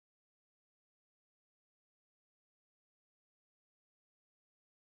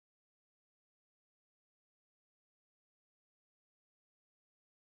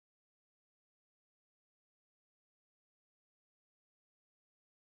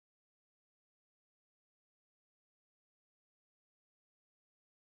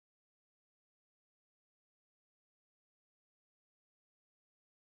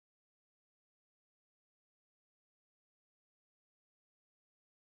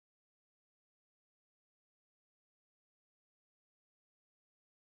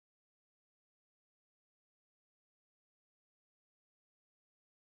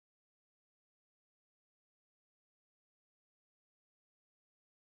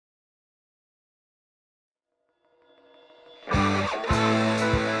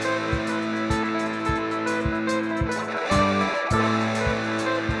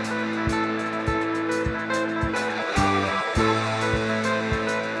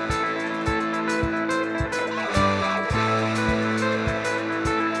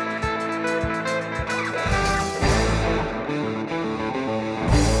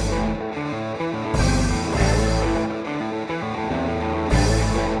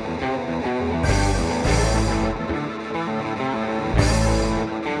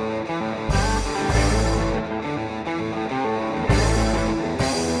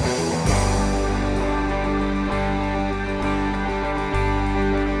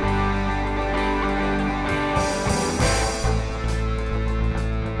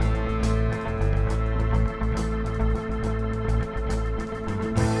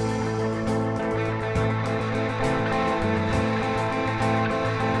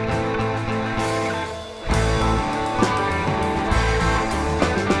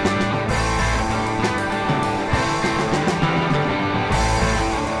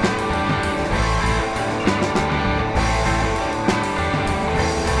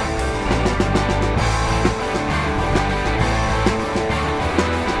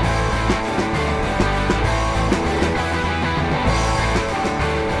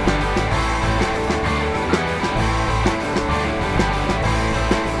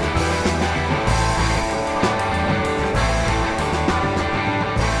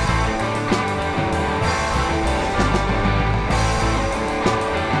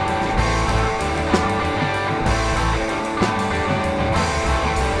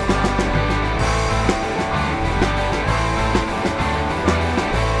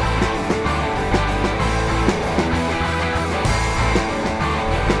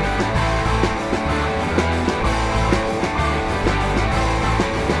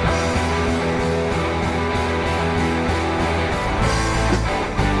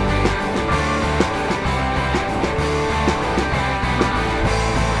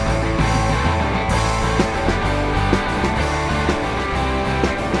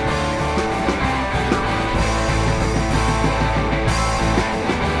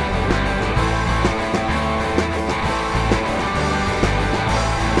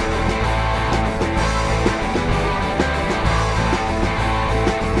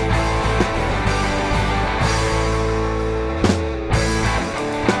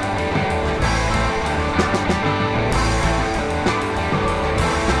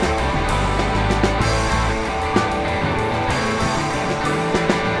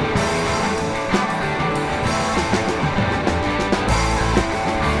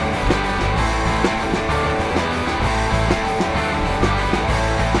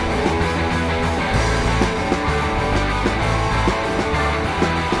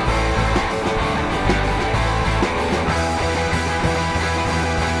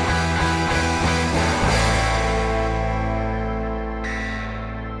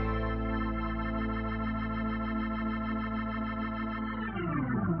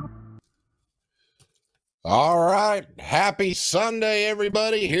All right. Happy Sunday,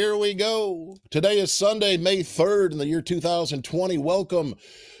 everybody. Here we go. Today is Sunday, May 3rd in the year 2020. Welcome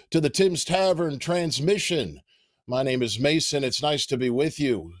to the Tim's Tavern transmission. My name is Mason. It's nice to be with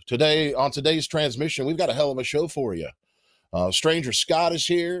you. Today, on today's transmission, we've got a hell of a show for you. Stranger Scott is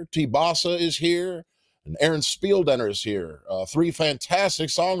here. TBASA is here. And Aaron Spieldenner is here. Three fantastic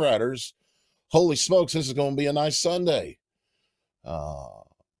songwriters. Holy smokes, this is going to be a nice Sunday.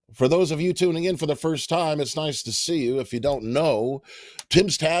 For those of you tuning in for the first time, it's nice to see you. If you don't know,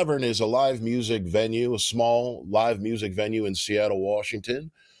 Tim's Tavern is a live music venue, a small live music venue in Seattle,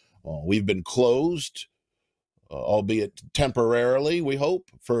 Washington. We've been closed, albeit temporarily, we hope,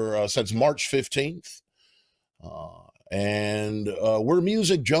 for since March 15th. And we're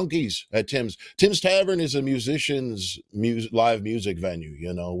music junkies at Tim's. Tim's Tavern is a musician's live music venue.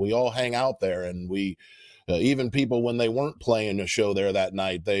 You know, we all hang out there, and we even people when they weren't playing a show there that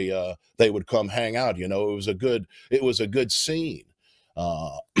night, they would come hang out. You know, it was a good scene,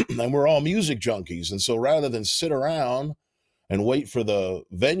 and we're all music junkies. And so rather than sit around and wait for the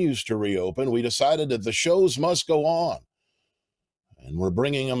venues to reopen, we decided that the shows must go on. And we're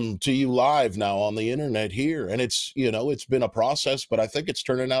bringing them to you live now on the internet here. And it's been a process, but I think it's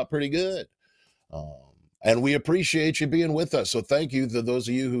turning out pretty good. And we appreciate you being with us. So thank you to those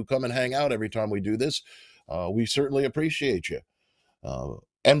of you who come and hang out every time we do this. We certainly appreciate you.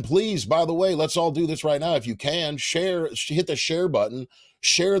 And please, by the way, let's all do this right now. If you can, hit the share button,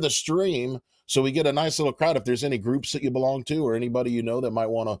 share the stream so we get a nice little crowd. If there's any groups that you belong to or anybody you know that might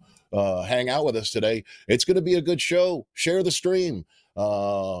want to hang out with us today, it's going to be a good show. Share the stream.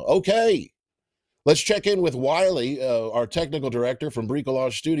 Okay. Let's check in with Wiley, our technical director from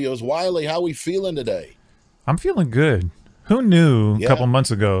Bricolage Studios. Wiley, how we feeling today? I'm feeling good. Who knew a couple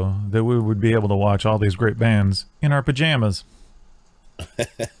months ago that we would be able to watch all these great bands in our pajamas?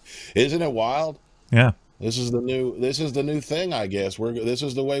 Isn't it wild? Yeah. This is the new thing, I guess. This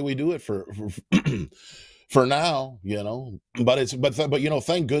is the way we do it for for now, you know. But you know,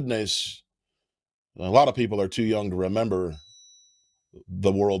 thank goodness a lot of people are too young to remember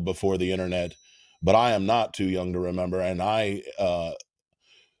the world before the internet, but I am not too young to remember, and I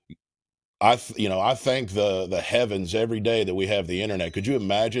thank the heavens every day that we have the internet. Could you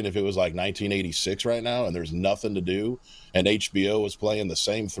imagine if it was like 1986 right now and there's nothing to do and HBO was playing the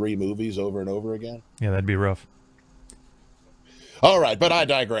same three movies over and over again? Yeah, that'd be rough. All right, but I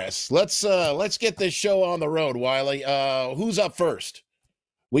digress. Let's get this show on the road, Wiley. Who's up first?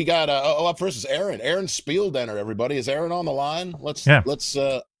 We got up first is Aaron. Aaron Spieldenner, everybody. Is Aaron on the line? Let's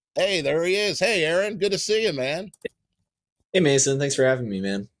hey, there he is. Hey Aaron, good to see you, man. Hey Mason, thanks for having me,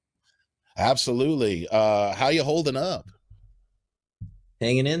 man. Absolutely. How you holding up?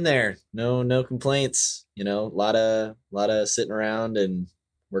 Hanging in there. No complaints. You know, a lot of sitting around and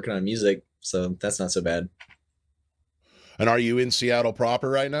working on music, so that's not so bad. And are you in Seattle proper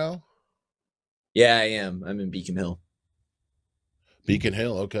right now? Yeah, I am. I'm in Beacon Hill. Beacon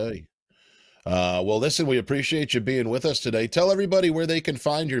Hill, okay. Well, listen, we appreciate you being with us today. Tell everybody where they can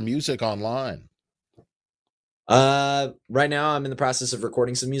find your music online. Right now I'm in the process of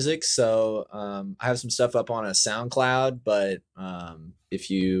recording some music, so I have some stuff up on a SoundCloud, but if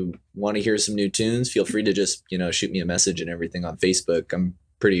you want to hear some new tunes, feel free to just, shoot me a message and everything on Facebook. I'm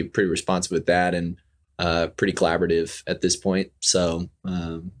pretty responsive with that and pretty collaborative at this point. So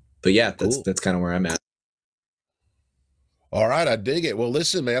but yeah, that's kind of where I'm at. All right, I dig it. Well,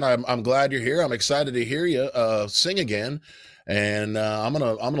 listen, man, I'm glad you're here. I'm excited to hear you sing again, and I'm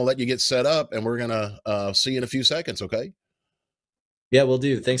gonna let you get set up, and we're gonna see you in a few seconds. Okay? Yeah, we'll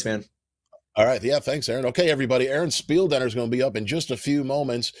do. Thanks, man. All right. Yeah, thanks, Aaron. Okay, everybody. Aaron Spieldenner is going to be up in just a few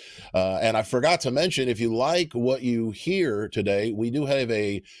moments, and I forgot to mention, if you like what you hear today, we do have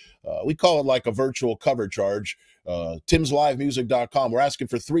we call it like a virtual cover charge. timslivemusic.com. We're asking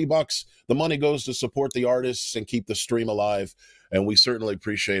for $3. The money goes to support the artists and keep the stream alive, and we certainly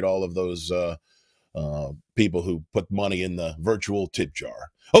appreciate all of those people who put money in the virtual tip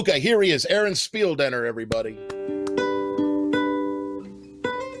jar. Okay, here he is, Aaron Spieldenner, everybody.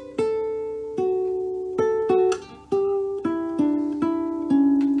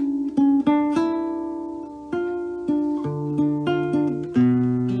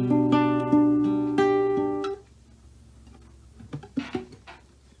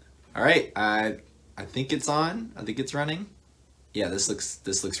 All right, I think it's on. I think it's running. Yeah, this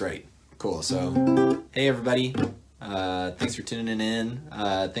looks right. Cool. So, hey everybody, thanks for tuning in.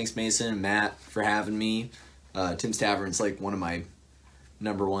 Thanks Mason and Matt for having me. Tim's Tavern's like one of my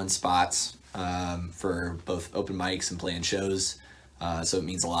 #1 spots for both open mics and playing shows. So it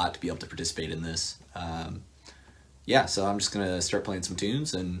means a lot to be able to participate in this. Yeah, so I'm just gonna start playing some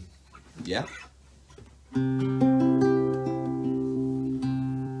tunes and yeah.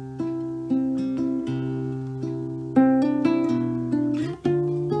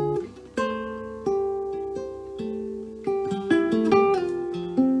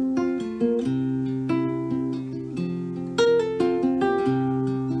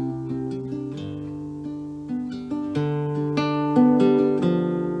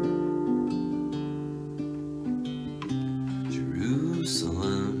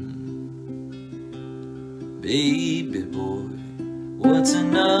 Baby boy, what's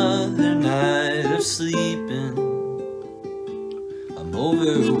another night of sleeping? I'm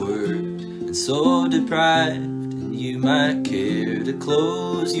overworked and so deprived, and you might care to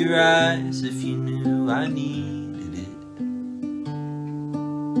close your eyes if you knew I needed it.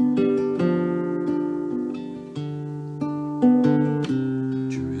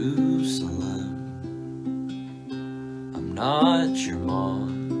 Jerusalem, I'm not your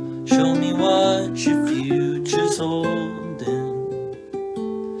mom. Show me what your future's holding.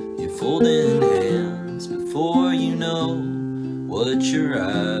 You're folding hands before you know what your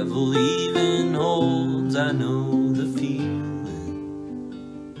rival even holds. I know the feeling.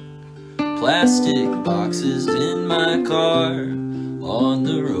 Plastic boxes in my car, on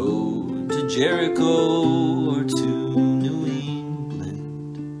the road to Jericho or to New England.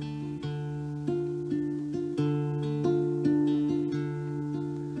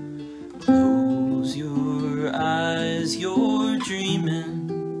 Close your eyes, you're dreaming.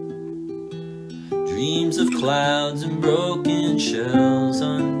 Dreams of clouds and broken shells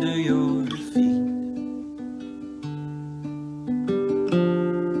under your feet.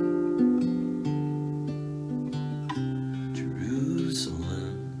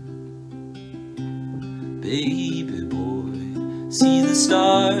 Jerusalem, baby boy, see the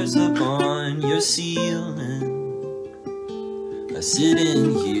stars upon your ceiling. I sit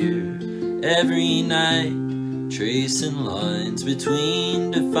in here every night, tracing lines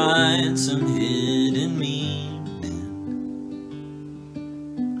between to find some hidden meaning.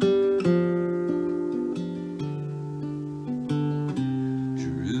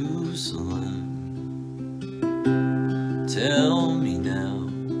 Jerusalem, tell me now,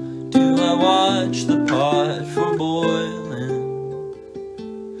 do I watch the pot for boiling?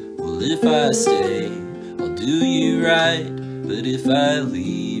 Well, if I stay, I'll do you right, but if I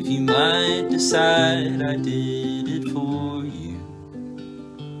leave, you might decide I did it for you.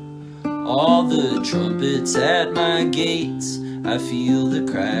 All the trumpets at my gates, I feel the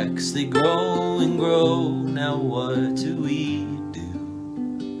cracks, they grow and grow. Now what do we do?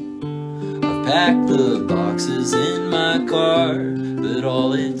 I've packed the boxes in my car, but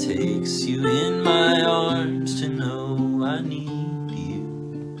all it takes you in my arms to know I need you.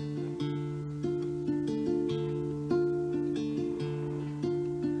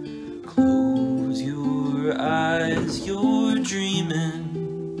 Close your eyes, you're dreaming.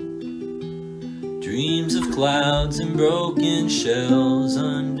 Dreams of clouds and broken shells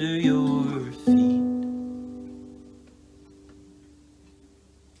under your feet.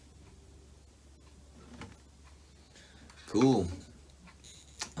 Cool.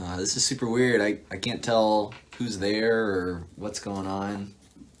 This is super weird. I can't tell who's there or what's going on,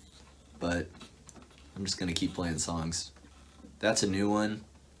 but I'm just gonna keep playing songs. That's a new one.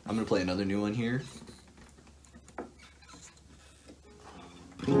 I'm gonna play another new one here.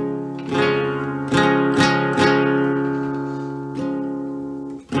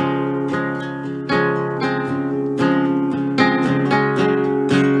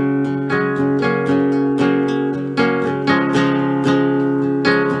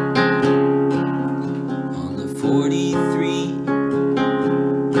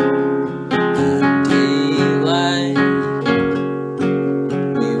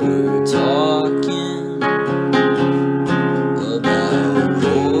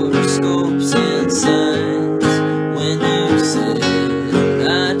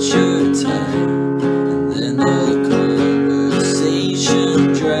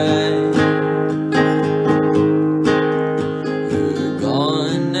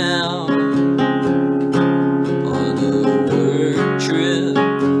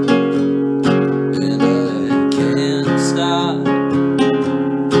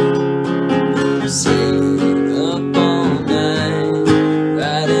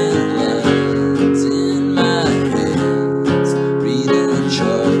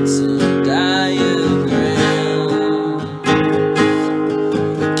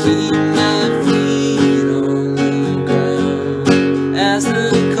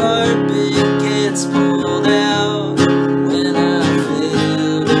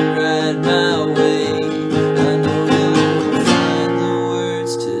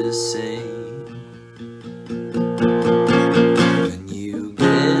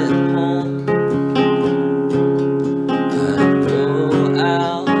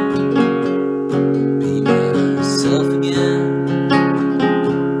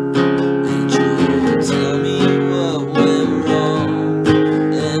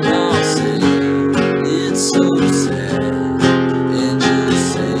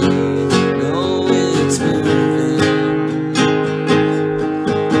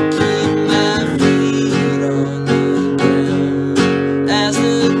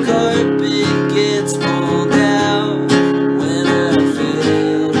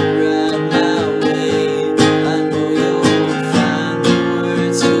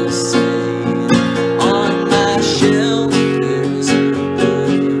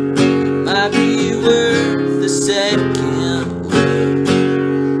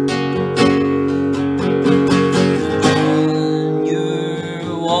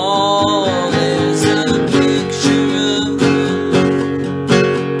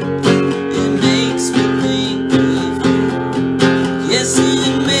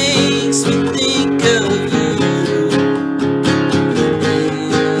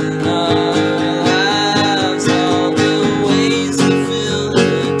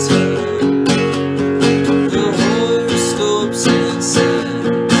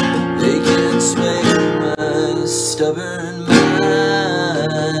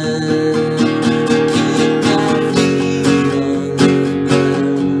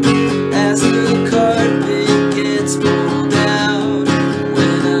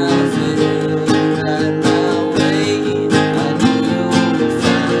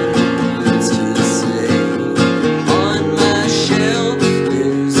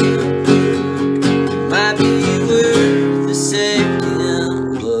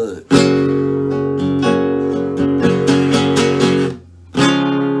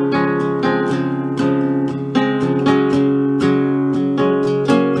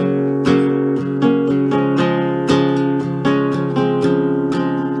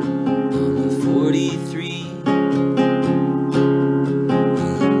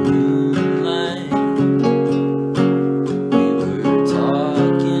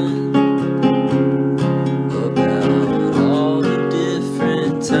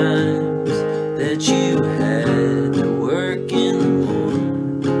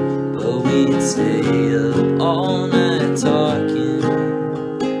 stay up all night talking.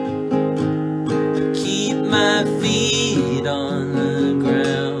 Keep my feet on the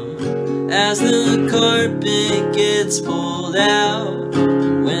ground as the carpet gets pulled out.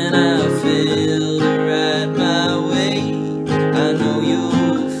 When I fail to write my way, I know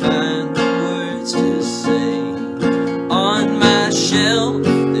you'll find the words to say. On my shelf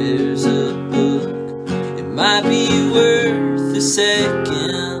there's a book, it might be worth a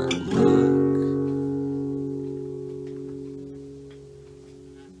second look.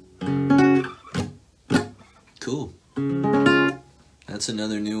 Cool. That's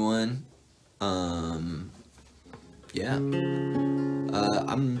another new one. Yeah.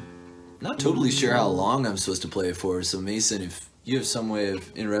 I'm not totally sure how long I'm supposed to play it for, so Mason, if you have some way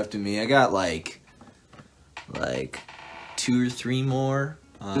of interrupting me, I got like 2 or 3 more.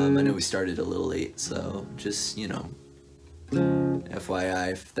 I know we started a little late, so just, you know,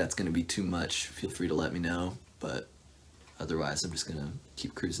 FYI, if that's gonna be too much, feel free to let me know, but otherwise I'm just gonna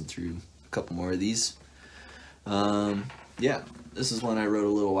keep cruising through a couple more of these. Yeah, this is one I wrote a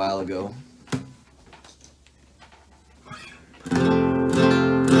little while ago.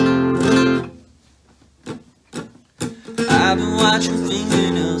 I've been watching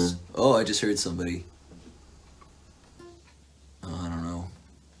fingernails. Oh, I just heard somebody. Oh, I don't know.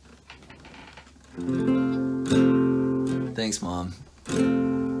 Thanks, Mom.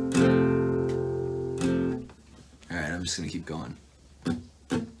 Alright, I'm just gonna keep going.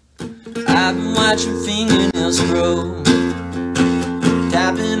 I've been watching fingernails grow,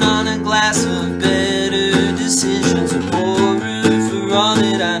 tapping on a glass of better decisions of horror for all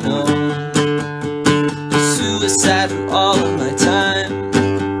that I know. Suicide for all of my time.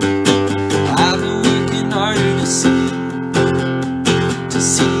 I've been working harder to see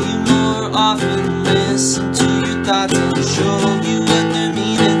you more often, listen to your thoughts and show you what they're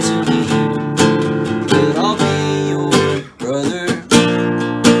meaning to me. But I'll be your brother,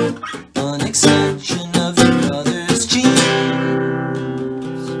 an extension of your mother's genes.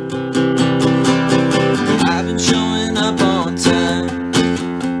 I've been showing up on time,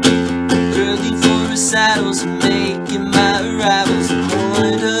 early for recitals and making my arrivals a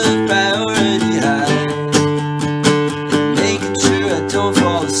point of priority high, and making sure I don't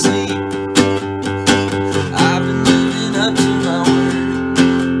fall asleep. I've been living up to my word,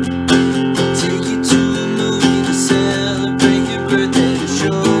 take you to a movie to celebrate your birthday, to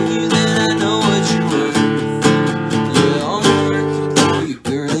show you that I know what you're worth. Yeah, I'm working for you,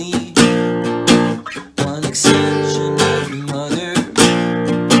 girlie, one extension of your mother,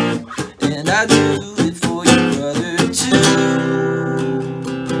 and I do it for you, brother.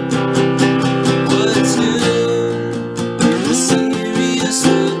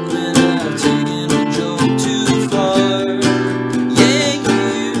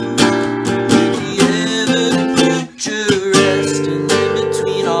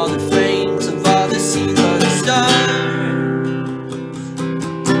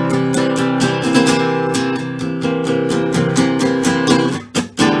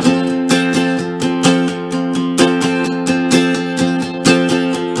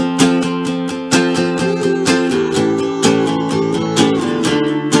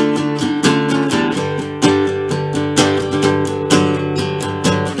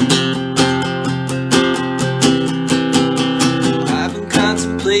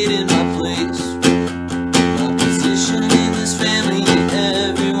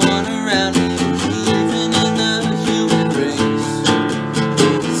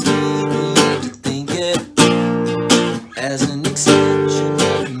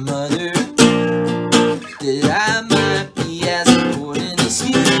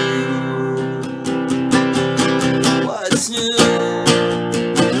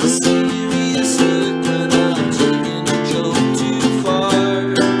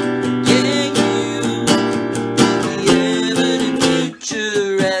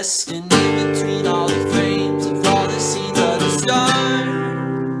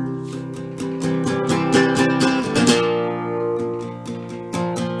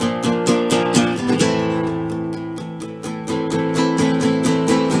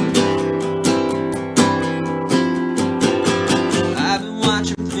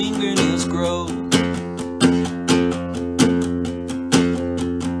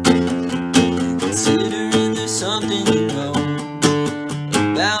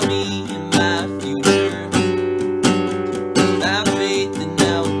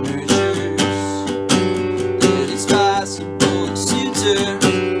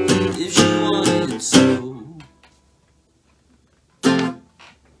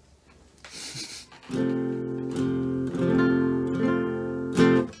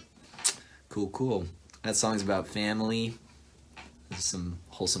 Cool, cool. That song's about family. This is some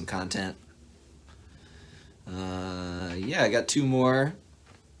wholesome content. Yeah, I got two more.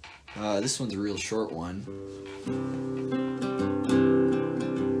 This one's a real short one.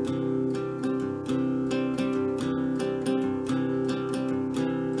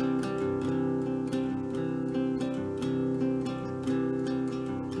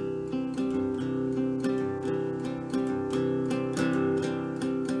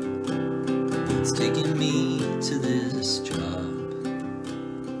 It's taking me to this job.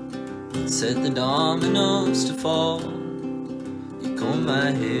 Let's set the dominoes to fall. You comb my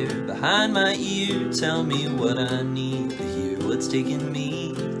hair behind my ear, tell me what I need to hear. What's taking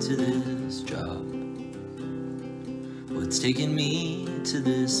me to this job? What's taking me to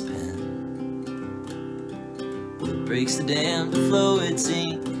this pen? What breaks the dam to flow its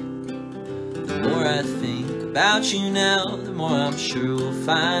ink? The more I think about you now, the more I'm sure we'll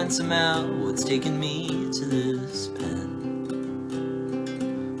find some out. What's taking me to this pen?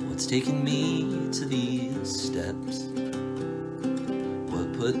 What's taking me to these steps?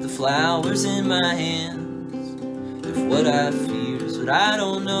 What put the flowers in my hands? If what I fear is what I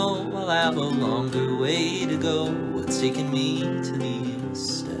don't know, I'll have a longer way to go. What's taking me to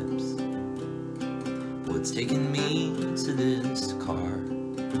these steps? What's taking me to this car?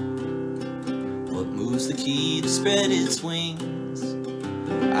 What moves the key to spread its wings?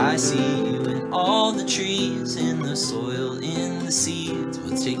 I see you in all the trees, in the soil, in the seeds.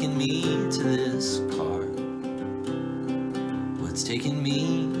 What's taking me to this car? What's taking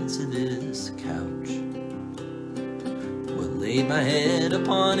me to this couch? What laid my head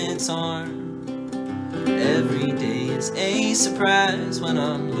upon its arm? Every day is a surprise when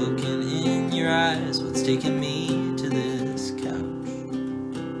I'm looking in your eyes. What's taking me to this couch?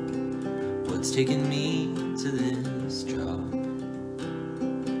 What's taking me to this job?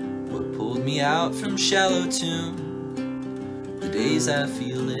 What pulled me out from shallow tomb? The days I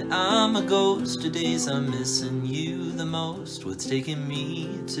feel that I'm a ghost, the days I'm missing you the most. What's taking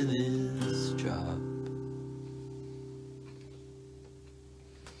me to this job?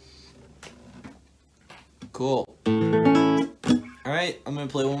 Cool. Alright, I'm gonna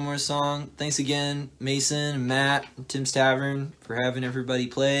play one more song. Thanks again, Mason and Matt and Tim's Tavern, for having everybody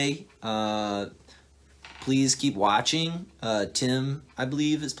play. Please keep watching. Tim, I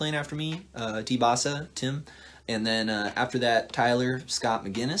believe, is playing after me. TBASA, Tim. And then after that, Tyler, Scott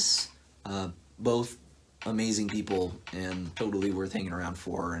McGinnis. Both amazing people and totally worth hanging around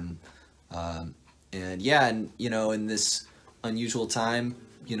for. And yeah, and you know, in this unusual time,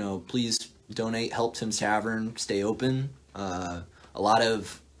 you know, please donate, help Tim's Tavern stay open. A lot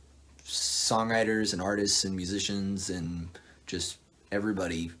of songwriters and artists and musicians and just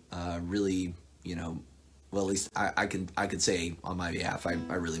everybody really, you know, well, at least I could say on my behalf,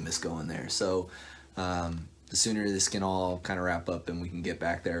 I really miss going there. So the sooner this can all kind of wrap up and we can get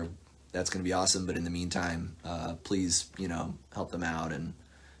back there, that's going to be awesome. But in the meantime, please, you know, help them out and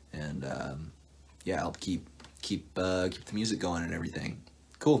yeah, help keep the music going and everything.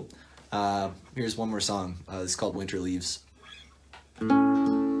 Cool. Here's one more song. It's called Winter Leaves.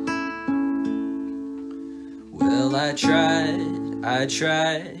 Well, I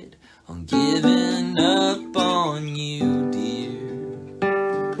tried on giving up on you, dear.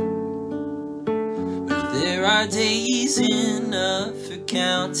 But if there are days enough for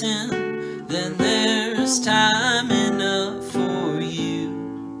counting, then there's time enough for you.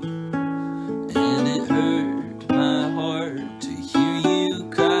 And it hurt my heart to hear you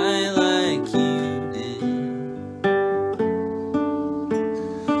cry like you did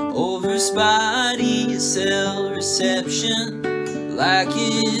over spotty cell reception, like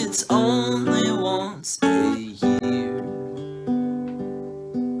it's only once a year.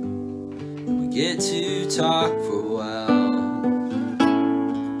 And we get to talk for a while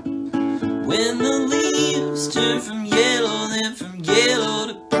when the leaves turn from yellow, then from yellow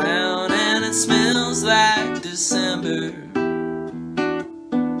to brown, and it smells like December.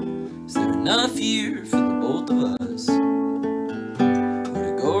 Is there enough here for the both of us? Or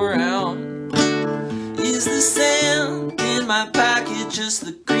to go around? Is the sand in my pocket just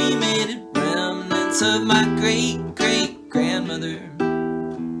the cremated remnants of my great-great-grandmother?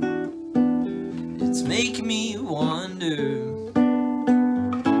 It's making me wonder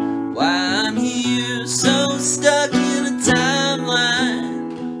why I'm here, so stuck in a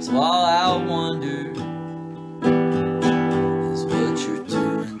timeline. So all I wonder is what you're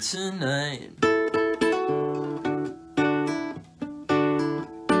doing tonight.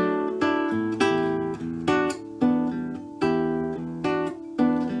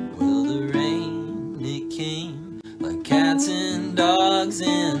 Well, the rain, it came like cats and dogs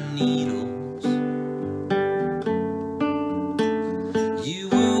and needles.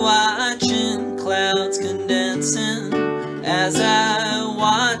 as I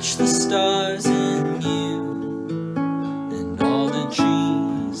watch the stars in you, and all the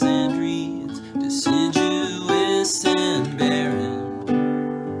trees and reeds, deciduous and barren.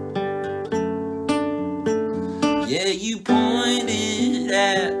 Yeah, you pointed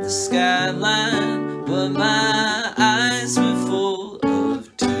at the skyline, but my eyes were full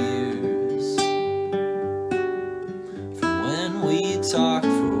of tears from when we talked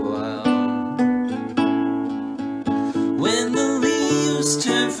for a while. When the leaves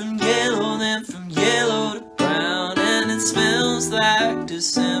turn from yellow, then from yellow to brown, and it smells like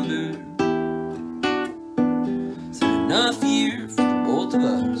December. Is there enough here for the both of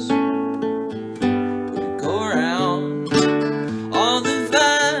us? Go around. All the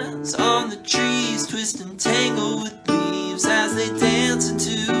vines on the trees twist and tangle with leaves as they dance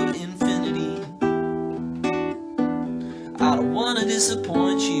into infinity. I don't want to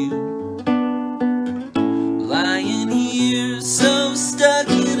disappoint you, lying here so stuck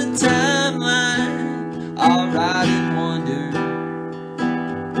in a timeline. I'll ride and wonder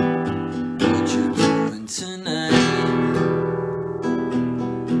what you're doing tonight.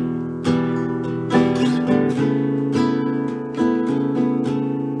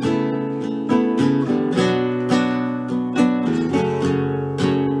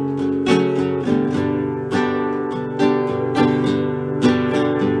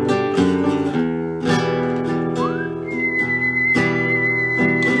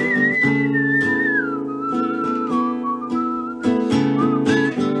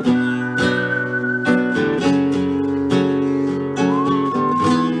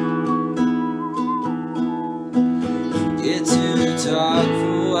 Get to talk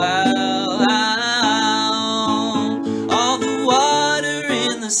for a while. All the water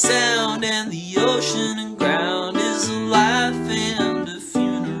and the sound and the ocean and ground is a life and a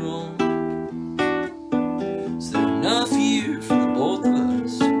funeral. Is there enough here for the both of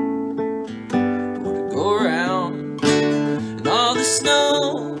us? Or to go around? And all the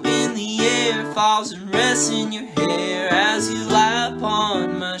snow in the air falls and rests in your hair as you lie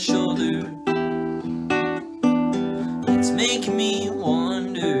upon my shoulder. It's making me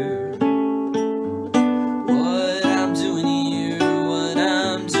wonder what I'm doing here, what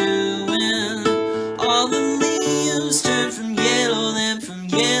I'm doing. All the leaves turn from yellow, then from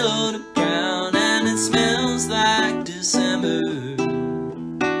yellow to brown, and it smells like December.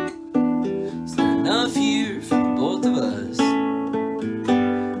 Is there enough here for the both of us?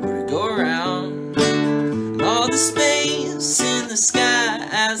 Or to go around? And all the space in the sky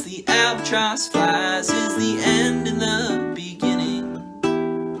as the albatross flies is the end and the beginning.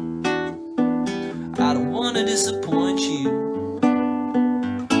 I don't want to disappoint you,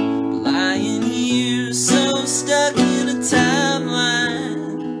 lying here so stuck in a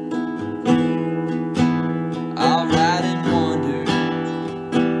timeline. I'll ride and wonder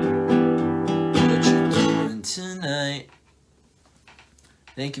what you're doing tonight.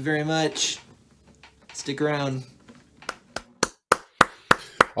 Thank you very much. Stick around.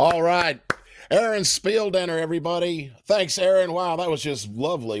 All right. Aaron Spieldenner, everybody. Thanks, Aaron. Wow, that was just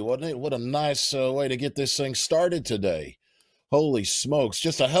lovely, wasn't it? What a nice way to get this thing started today. Holy smokes.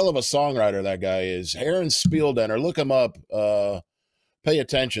 Just a hell of a songwriter that guy is. Aaron Spieldenner. Look him up. Pay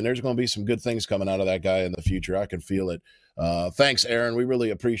attention. There's going to be some good things coming out of that guy in the future. I can feel it. Thanks, Aaron. We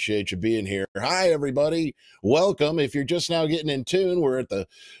really appreciate you being here. Hi, everybody. Welcome. If you're just now getting in tune, we're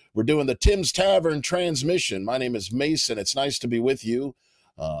doing the Tim's Tavern transmission. My name is Mason. It's nice to be with you.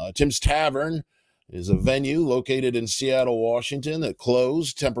 Tim's Tavern is a venue located in Seattle, Washington that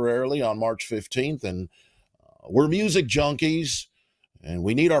closed temporarily on March 15th. And we're music junkies and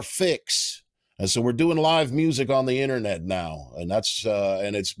we need our fix. And so we're doing live music on the internet now. And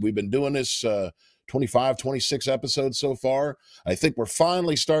we've been doing this 25, 26 episodes so far. I think we're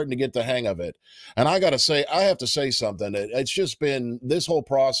finally starting to get the hang of it. And I have to say something. It's just been, this whole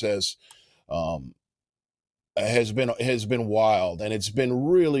process, has been wild, and it's been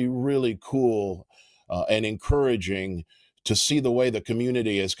really, really cool and encouraging to see the way the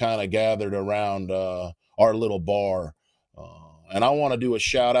community has kind of gathered around our little bar. And I want to do a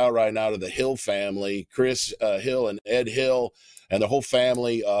shout out right now to the Hill family, Chris Hill and Ed Hill and the whole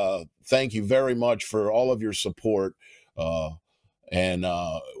family. Thank you very much for all of your support and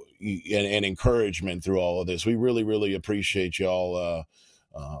encouragement through all of this. We really, really appreciate y'all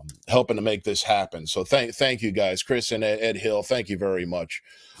helping to make this happen. So thank you guys, Chris and Ed Hill. Thank you very much.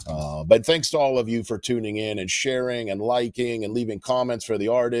 But thanks to all of you for tuning in and sharing and liking and leaving comments for the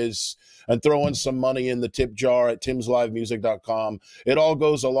artists and throwing some money in the tip jar at timslivemusic.com. It all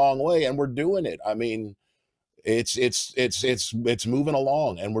goes a long way, and we're doing it. I mean, it's moving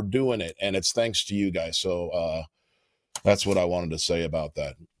along, and we're doing it, and it's thanks to you guys. So That's what I wanted to say about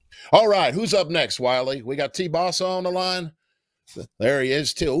that. All right, who's up next, Wiley? We got TBASA on the line. There he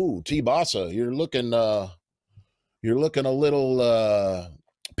is, too. Ooh, TBASA, you're looking a little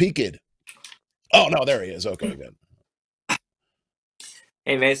peaked. Oh no, there he is. Okay, good.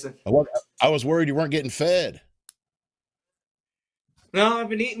 Hey, Mason. I was worried you weren't getting fed. No, I've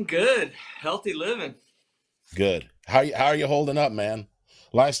been eating good, healthy living. Good. How are you holding up, man?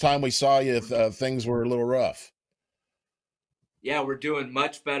 Last time we saw you, things were a little rough. Yeah, we're doing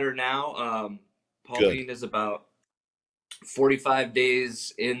much better now. Pauline is about 45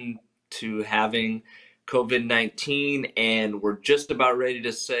 days into having COVID-19, and we're just about ready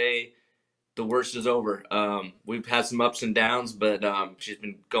to say the worst is over. We've had some ups and downs, but she's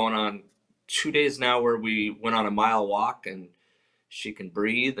been going on 2 days now where we went on a mile walk, and she can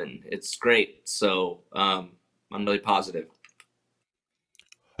breathe, and it's great. So I'm really positive.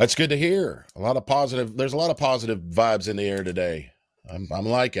 That's good to hear. There's a lot of positive vibes in the air today. I'm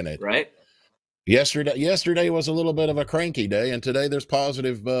liking it. Right? Yesterday was a little bit of a cranky day, and today there's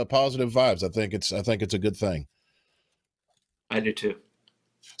positive vibes. I think it's a good thing. I do too.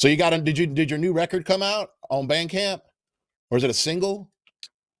 So did your new record come out on Bandcamp, or is it a single?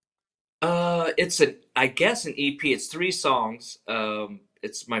 It's I guess an EP. It's 3 songs.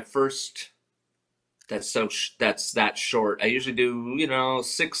 It's my first. That's that short. I usually do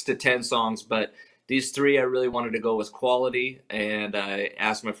 6 to 10 songs, but these 3 I really wanted to go with quality, and I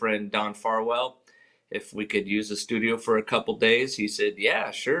asked my friend Don Farwell if we could use the studio for a couple days. He said, "Yeah,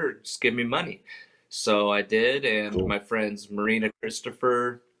 sure, just give me money." So I did, and Cool. my friends Marina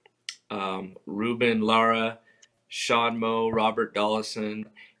Christopher, Ruben Lara, Sean Moe, Robert Dollison,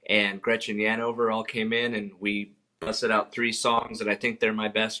 and Gretchen Yanover all came in, and we busted out 3 songs, and I think they're my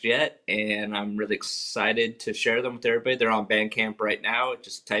best yet, and I'm really excited to share them with everybody. They're on Bandcamp right now.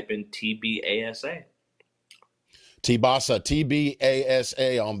 Just type in TBASA. TBASA,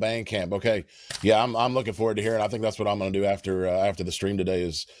 TBASA on Bandcamp. Okay, yeah, I'm looking forward to hearing. I think that's what I'm going to do after the stream today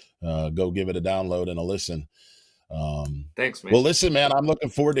is go give it a download and a listen. Thanks, man. Well, listen, man, I'm looking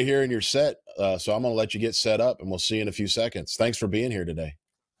forward to hearing your set. So I'm going to let you get set up, and we'll see you in a few seconds. Thanks for being here today.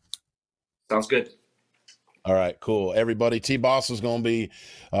 Sounds good. All right, cool. Everybody, TBASA is going to be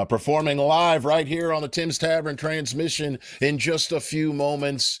performing live right here on the Tim's Tavern transmission in just a few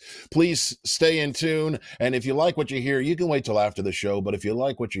moments. Please stay in tune. And if you like what you hear, you can wait till after the show. But if you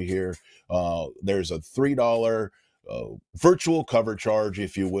like what you hear, there's a $3 virtual cover charge,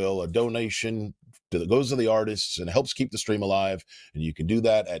 if you will, a donation that goes to the artists and helps keep the stream alive. And you can do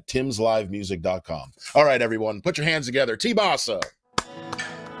that at timslivemusic.com. All right, everyone, put your hands together. TBASA.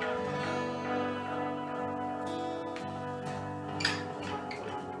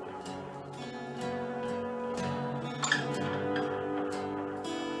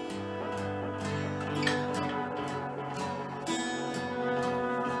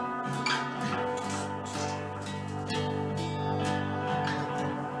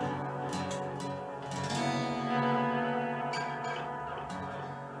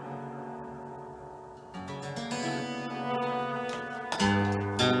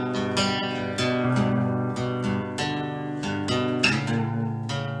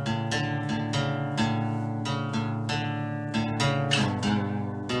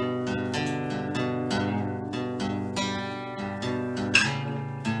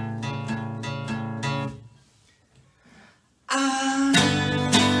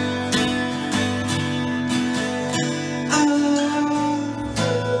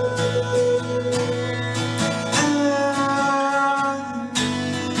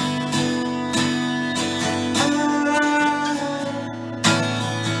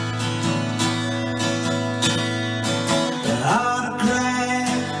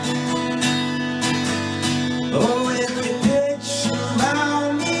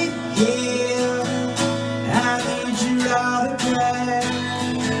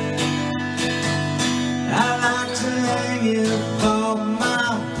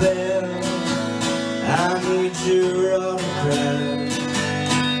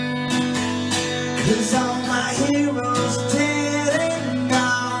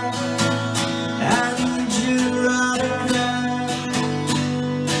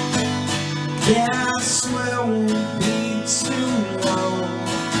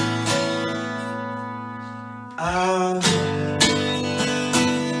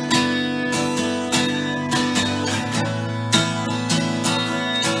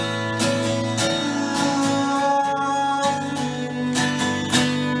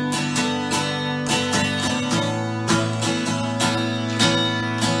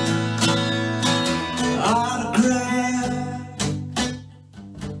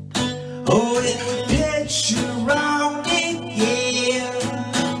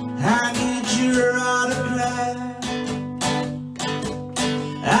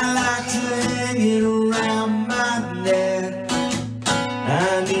 hanging around my neck.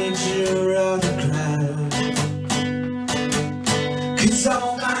 I need your autograph, 'cause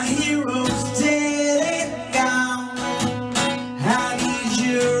all my heroes dead and gone. I need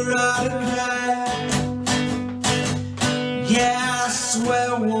your autograph. Yeah, I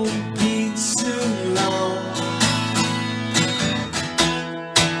swear it won't be too long.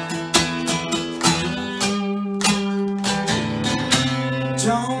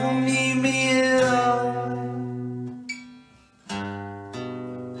 Don't need me at all.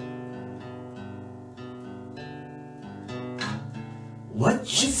 What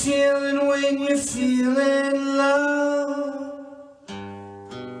you feeling when you're feeling love?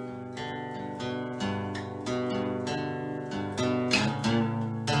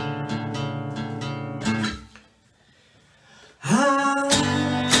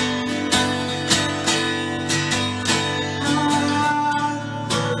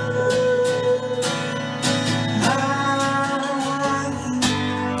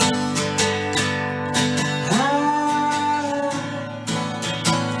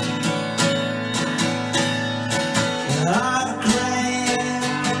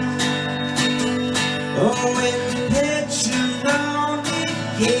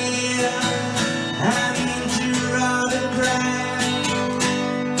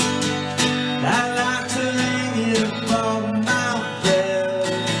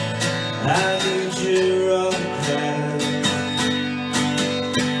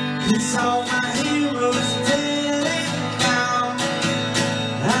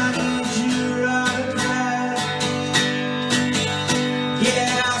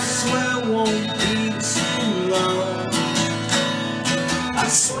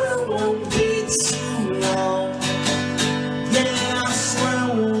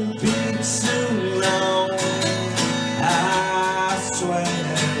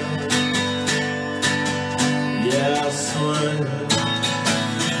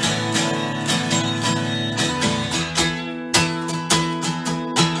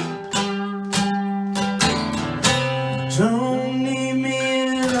 Don't need me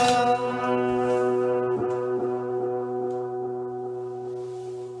at all.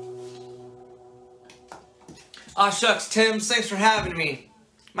 Aw shucks, Tim, thanks for having me.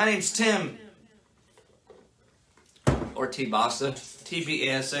 My name's Tim. Or TBASA.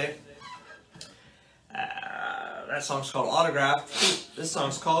 TBASA. That song's called Autograph. This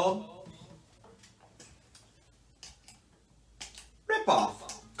song's called Rip Off.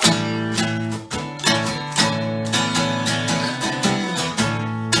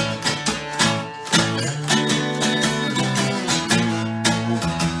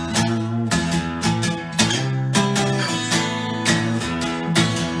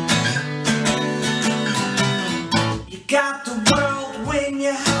 Got the world when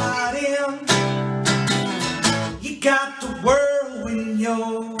you're hiding. You got the world when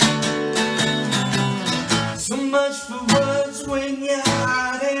you're so much for words when you're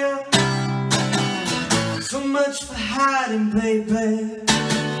hiding. So much for hiding, baby.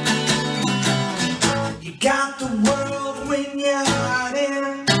 You got the world when you're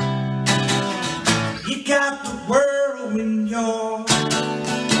hiding. You got the world when you're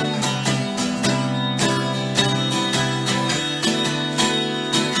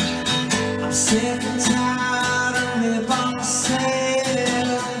sick and tired of me by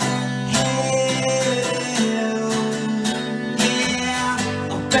myself. Hell, yeah,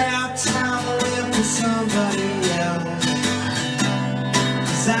 about time to live for somebody else.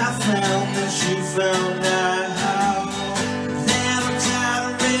 'Cause I found that you found out. Then I'm tired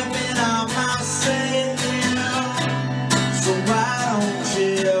of ripping off myself. So why don't you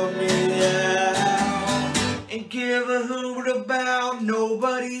help me out and give a hoot about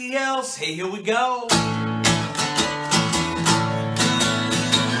nobody else? Hey, here we go.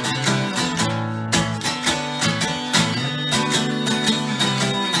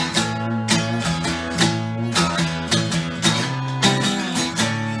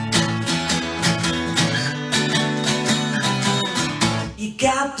 You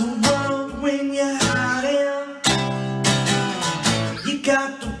got the world when you're hiding. You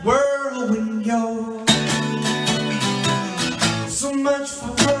got the world when you're so much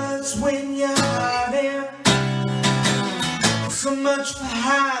for words when you're hiding. So much for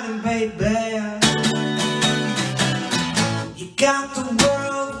hiding, baby. You got the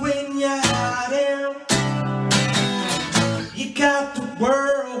world when you're hiding. You got the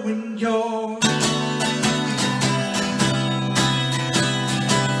world when you're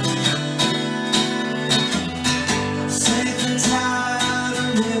sick and tired of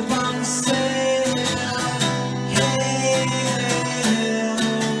me by myself. Yeah,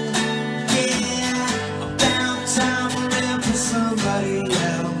 yeah.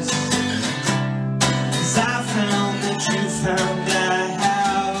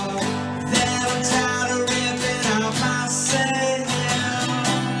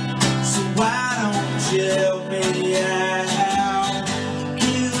 you help me out?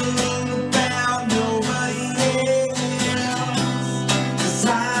 Give a little about nobody else. 'Cause I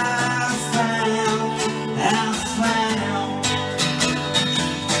found.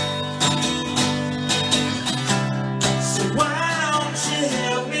 So why don't you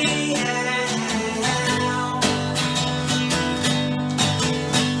help me out?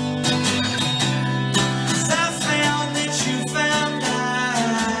 'Cause I found that you found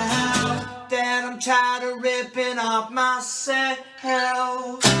out that I'm tired of ripping off myself.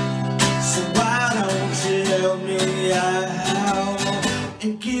 So why don't you help me out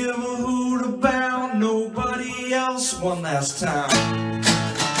and give a hoot about nobody else one last time?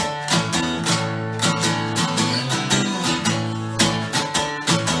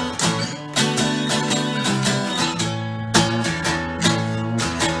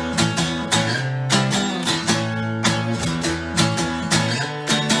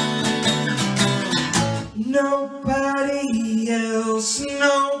 Nobody else,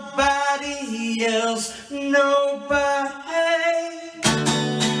 nobody else, nobody.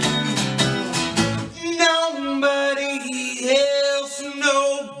 Nobody else,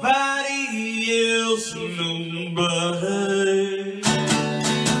 nobody else, nobody.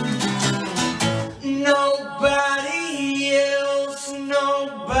 Nobody else,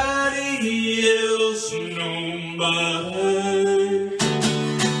 nobody else, nobody.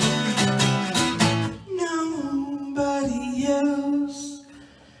 Nobody else,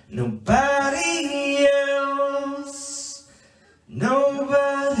 nobody else,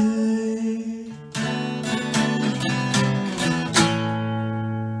 nobody.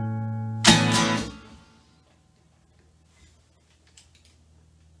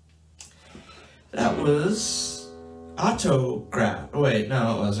 That was Autograph. Wait,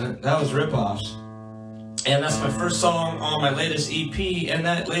 no, it wasn't. That was Ripoffs. And that's my first song on my latest EP, and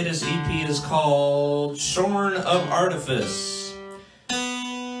that latest EP is called Shorn of Artifice.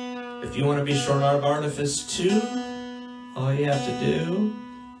 If you want to be shorn of artifice too, all you have to do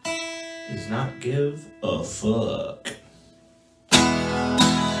is not give a fuck.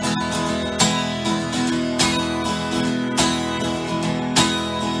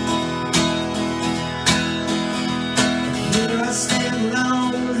 Here I stand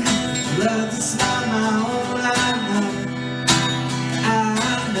alone, love is not my own, I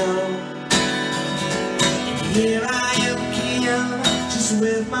know. And here I am again, just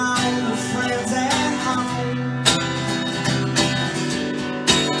with my old friends at home.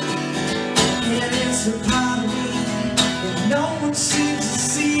 And it's a part of me that no one seems to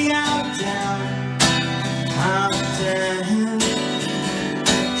see. I'm down, I'm down.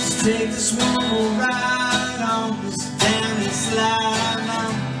 Just take this one more ride on this damn slide now.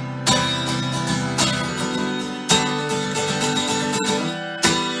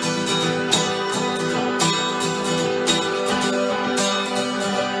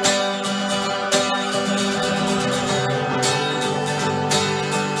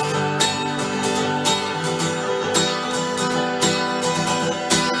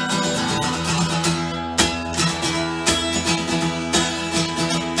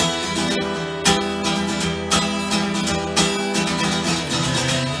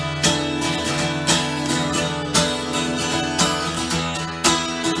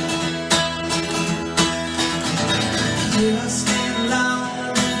 Here I stand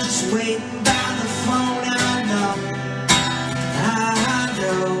alone, just waiting by the phone. I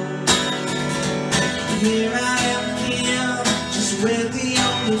know. Here I am again, just with the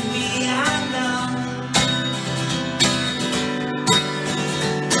only me I know.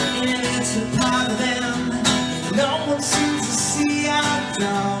 And it's a part of them no one seems to see. I'm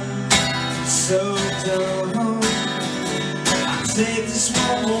dumb, so dumb. I'll take this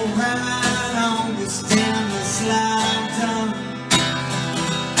one more ride on this damn slide down.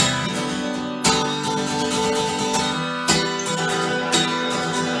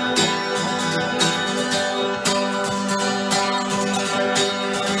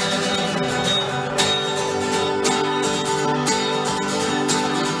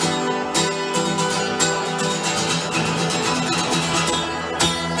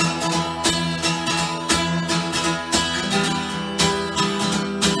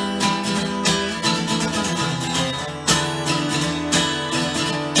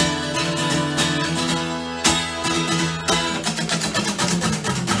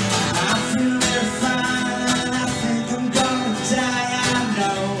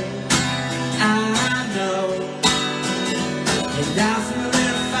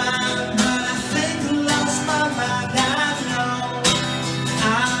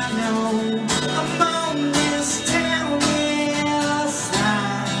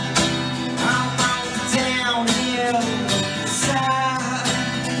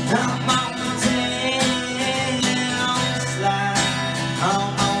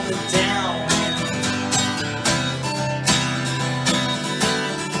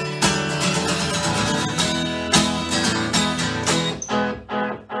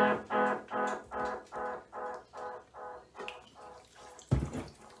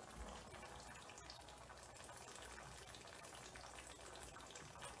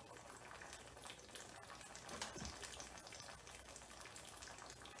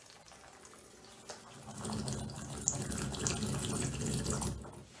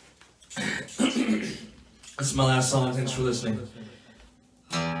 is my last song. Thanks for listening.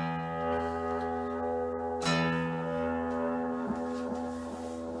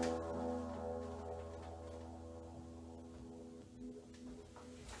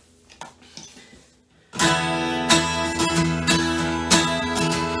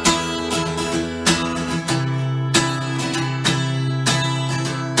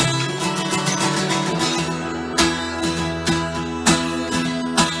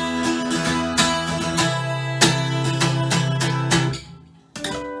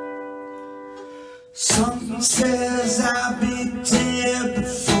 Something says I'll be dead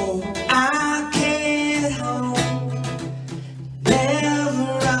before I get home.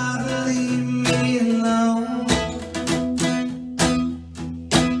 Never ought to leave me alone.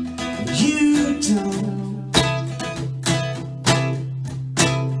 You don't.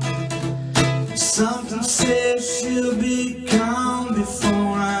 Something says she'll be gone before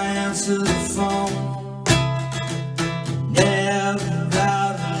I answer the phone. Never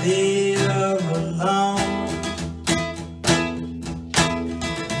ought to leave her alone.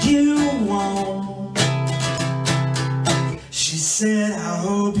 You won't. She said, I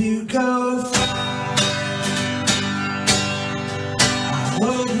hope you go far. I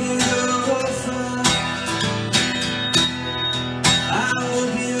hope you go far. I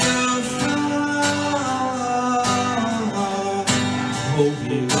hope you go far. I hope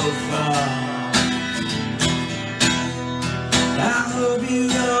you go far. I hope you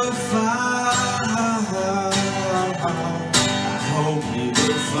go far. I hope you go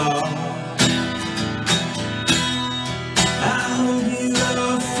far. I hope you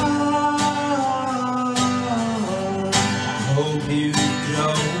go far. I hope you go.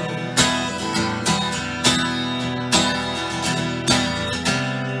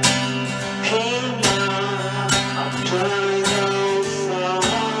 Hey now, I'm trying to go far.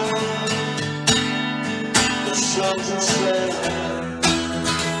 But something said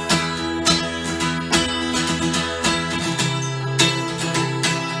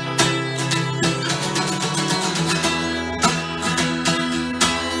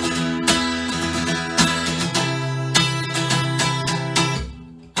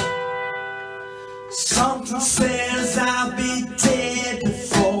something says I'll be dead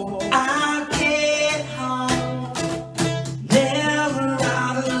before I get home. Never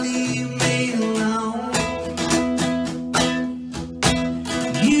ought to leave me alone.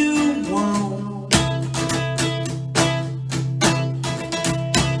 You won't.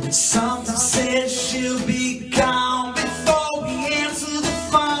 Something says she'll be gone before we answer the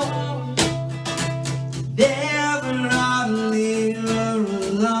phone. Never ought to leave her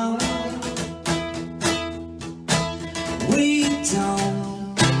alone. We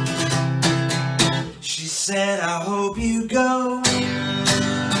don't. She said, I hope you go. I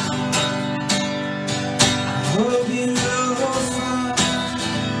hope you go far.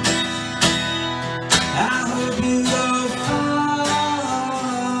 I hope you go far.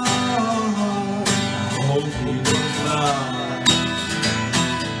 I hope you go far.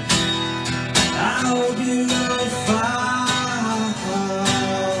 I hope you go far.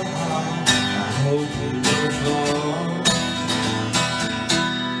 I hope you go far.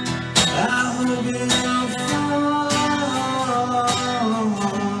 I hope you go far.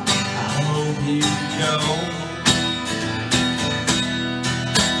 I hope you go.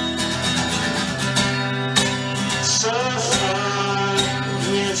 So far,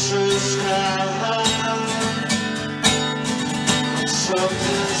 it's the sky.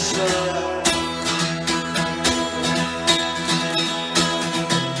 Something said.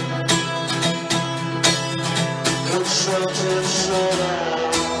 Something said.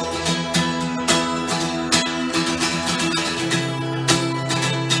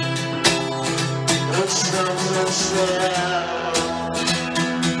 Something said.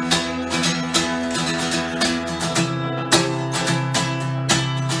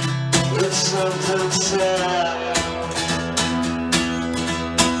 Something said.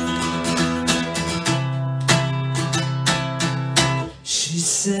 She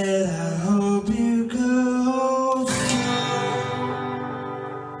said, I hope you go far.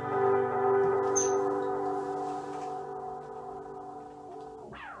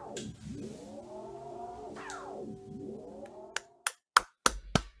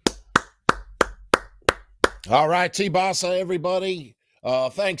 All right, TBASA, everybody.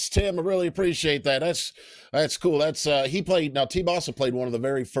 Thanks, Tim. I really appreciate that. That's cool. That's he played. Now TBASA played one of the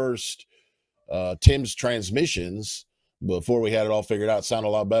very first Tim's transmissions before we had it all figured out. Sounded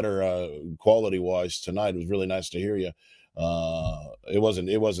a lot better quality wise tonight. It was really nice to hear you. It wasn't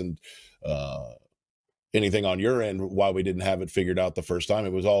anything on your end why we didn't have it figured out the first time.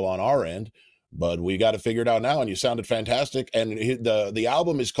 It was all on our end. but we got to figure it out now. And you sounded fantastic. And the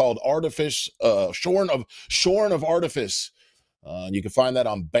album is called Artifice, Shorn of Artifice. And you can find that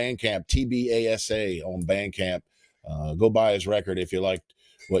on Bandcamp, TBASA on Bandcamp. Go buy his record if you liked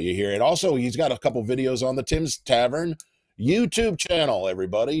what you hear. And also, he's got a couple videos on the Tim's Tavern YouTube channel,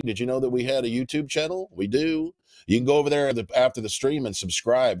 everybody. Did you know that we had a YouTube channel? We do. You can go over there after the stream and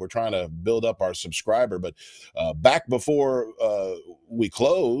subscribe. We're trying to build up our subscriber. But back before we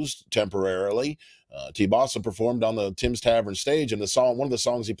closed temporarily, TBASA performed on the Tim's Tavern stage, and one of the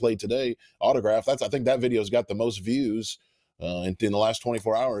songs he played today, Autograph, I think that video's got the most views in the last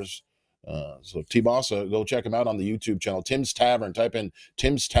 24 hours. So TBASA, go check him out on the YouTube channel, Tim's Tavern. Type in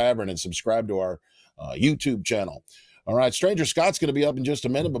Tim's Tavern and subscribe to our YouTube channel. All right, Stranger Scott's going to be up in just a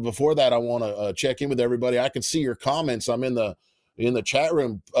minute, but before that, I want to check in with everybody. I can see your comments. I'm in the chat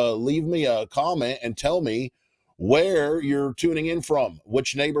room. Leave me a comment and tell me where you're tuning in from.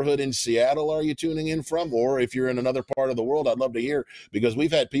 Which neighborhood in Seattle are you tuning in from? Or if you're in another part of the world, I'd love to hear, because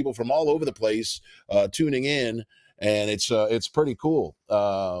we've had people from all over the place tuning in, and it's pretty cool.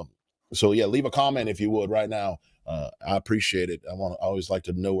 So yeah, leave a comment if you would right now. I appreciate it. I always like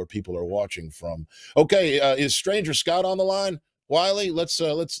to know where people are watching from. Okay, is Stranger Scott on the line? Wiley, let's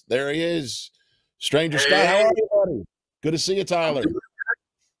there he is. Stranger Scott, how are you, buddy? Good to see you, Tyler.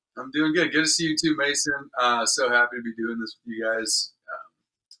 I'm doing good. Good to see you too, Mason. So happy to be doing this with you guys.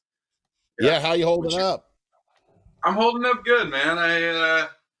 Yeah, how you holding up? I'm holding up good, man. I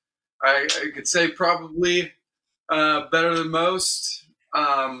could say probably better than most.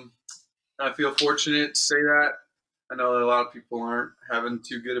 I feel fortunate to say that. I know that a lot of people aren't having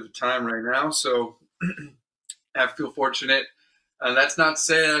too good of a time right now, so I feel fortunate. That's not to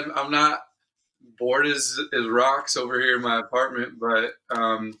say I'm not bored as rocks over here in my apartment, but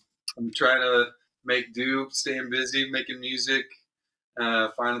I'm trying to make do, staying busy, making music,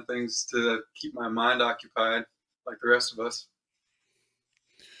 finding things to keep my mind occupied like the rest of us.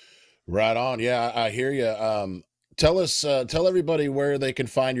 Right on. Yeah, I hear you. Tell everybody where they can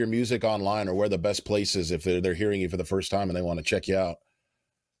find your music online, or where the best place is if they're hearing you for the first time and they want to check you out.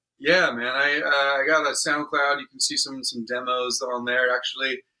 Yeah, man. I got a SoundCloud. You can see some demos on there.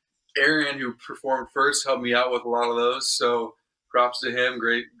 Actually, Aaron, who performed first, helped me out with a lot of those. So props to him.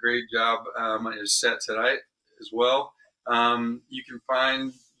 Great job on his set tonight as well. You can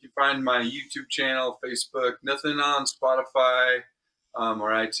find my YouTube channel, Facebook. Nothing on Spotify.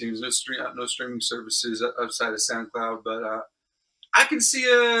 Or iTunes, no streaming services outside of SoundCloud, but I can see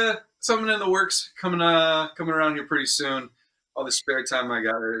something in the works coming around here pretty soon. All the spare time I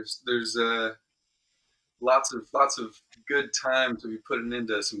got, there's lots of good time to be putting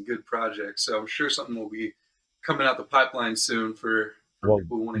into some good projects. So I'm sure something will be coming out the pipeline soon for people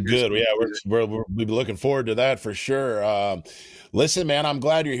who want to hear. Good, yeah, we'll be looking forward to that for sure. Listen, man, I'm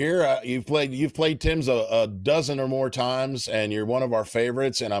glad you're here. You've played Tim's a dozen or more times, and you're one of our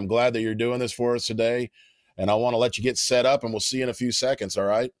favorites, and I'm glad that you're doing this for us today. And I want to let you get set up, and we'll see you in a few seconds, all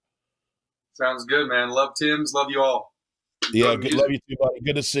right? Sons good, man. Love Tim's. Love you all. Yeah, good, love you too, buddy.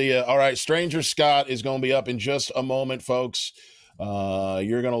 Good to see you. All right, Stranger Scott is going to be up in just a moment, folks.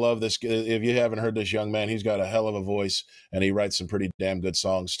 You're going to love this. If you haven't heard this young man, he's got a hell of a voice, and he writes some pretty damn good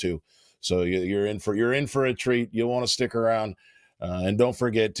songs too. So you're in for a treat. You'll want to stick around. And don't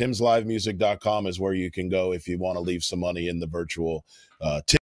forget, timslivemusic.com is where you can go if you want to leave some money in the virtual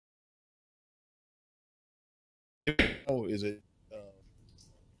tip. Oh, is it?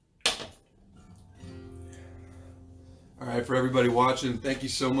 All right, for everybody watching, thank you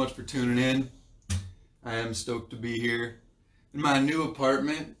so much for tuning in. I am stoked to be here in my new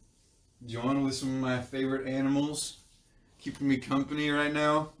apartment, joined with some of my favorite animals, keeping me company right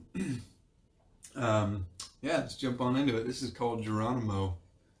now. Yeah, let's jump on into it. This is called Geronimo.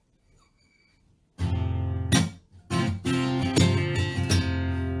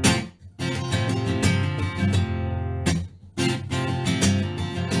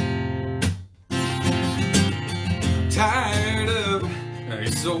 Tired of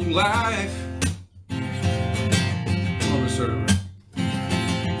this old life. I'm sort of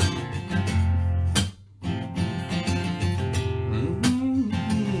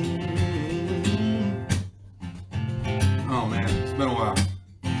oh man, it's been a while.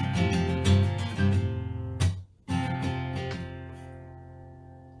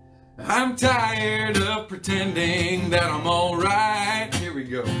 I'm tired of pretending that I'm alright. Here we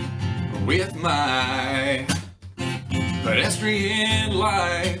go. With my pedestrian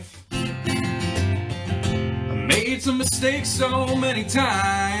life, I made some mistakes so many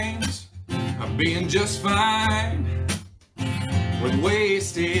times. I'm being just fine with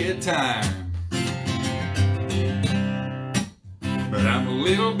wasted time. But but I'm a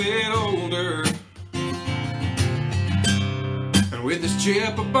little bit older. And with this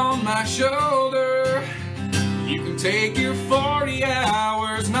chip up on my shoulder, you can take your 40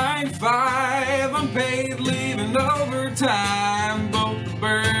 hours, 9 to 5, unpaid leave and overtime. Both the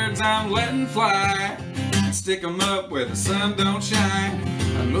birds I'm letting fly, stick 'em up where the sun don't shine.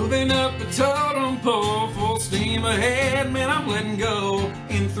 I'm moving up the totem pole, full steam ahead, man, I'm letting go.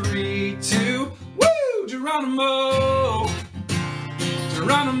 In 3, 2, woo! Geronimo!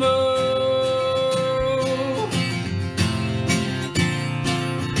 Geronimo!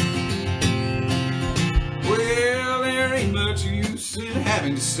 Well, there ain't much use in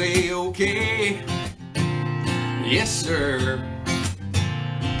having to say okay. Yes, sir.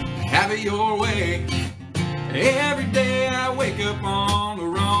 Have it your way. Every day I wake up on the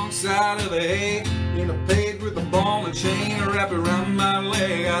wrong side of the hay, in a page with a ball and chain wrapped around my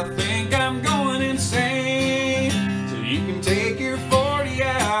leg. I think I'm going insane. So you can take your 40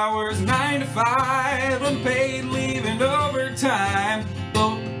 hours, 9 to 5, unpaid leave and overtime.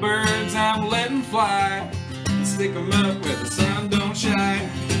 Both the birds I'm letting fly, stick 'em up where the sun don't shine.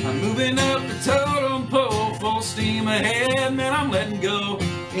 I'm moving up the totem pole, full steam ahead, man, I'm letting go.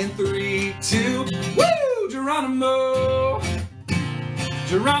 In 3, 2, woo! Geronimo!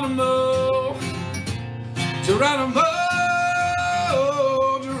 Geronimo! Geronimo!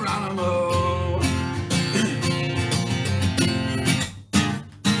 Geronimo!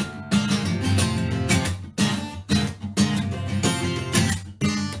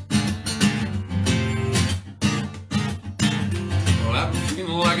 Well, I've been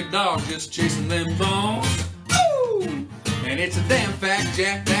feeling like a dog just chasing them bones. Woo! And it's a damn fact,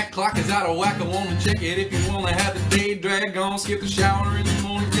 Jack, that clock is out of whack. I wanna check it if you wanna have the day drag on. Skip the shower in the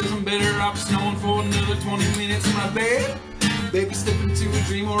morning, cause I'm better off snowing for another 20 minutes in my bed. Baby, step into a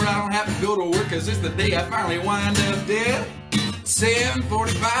dream or I don't have to go to work, cause it's the day I finally wind up dead.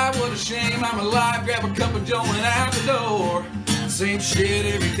 7:45, what a shame, I'm alive. Grab a cup of Joe and out the door. Same shit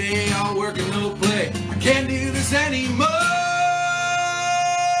every day, all work and no play. I can't do this anymore.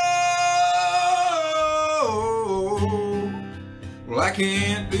 Well, I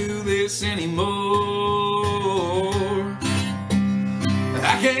can't do this anymore.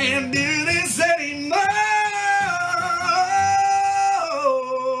 I can't do this anymore.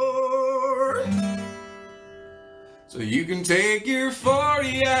 So you can take your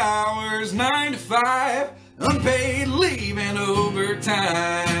 40 hours, 9 to 5, unpaid leave and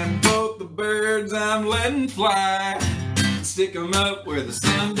overtime. Both the birds I'm letting fly, stick 'em up where the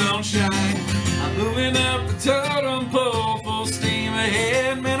sun don't shine. I'm moving up the totem pole, full steam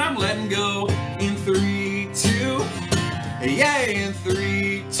ahead, man, I'm letting go. In 3, 2, yeah, in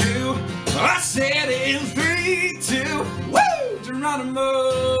 3, 2, I said in 3, 2, woo!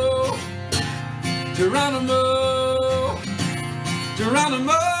 Geronimo! Geronimo!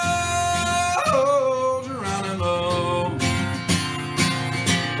 Geronimo! Geronimo!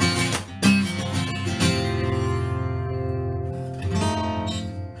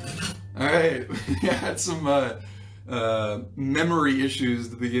 Alright, we had some memory issues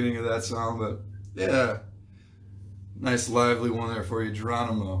at the beginning of that song, but yeah, nice lively one there for you,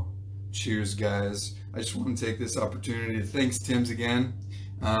 Geronimo. Cheers, guys. I just want to take this opportunity to thank Tim's again.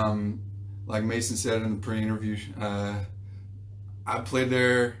 Like Mason said in the pre-interview, I played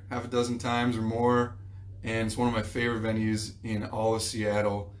there half a dozen times or more, and it's one of my favorite venues in all of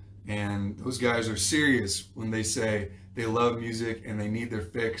Seattle. And those guys are serious when they say they love music and they need their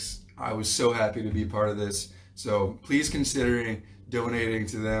fix. I was so happy to be part of this. So please consider donating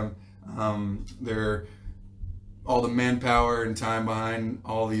to them. They're all the manpower and time behind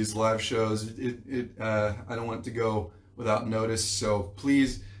all these live shows. I don't want it to go without notice. So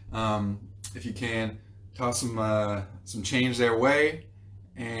please, if you can, toss some change their way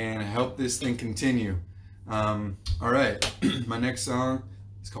and help this thing continue. All right, my next song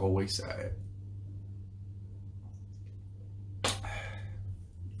is called Wayside.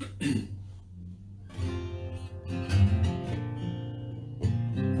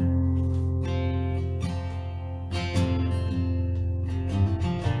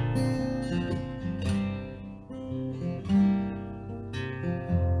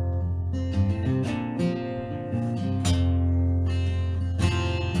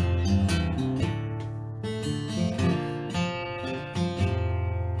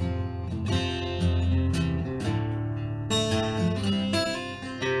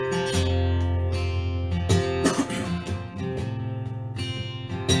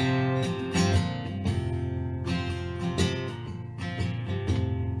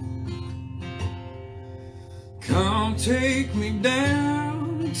 Come take me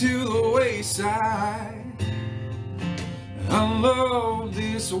down to the wayside. unload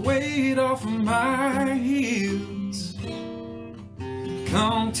this weight off of my heels.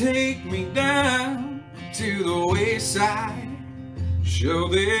 Come take me down to the wayside. Show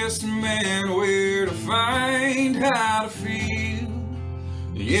this man where to find how to feel.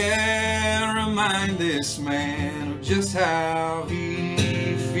 Yeah, remind this man of just how he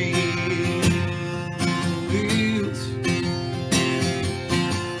feels.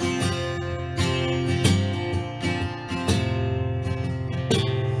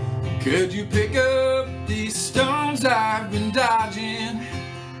 Could you pick up these stones I've been dodging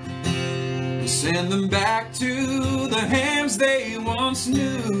and send them back to the hands they once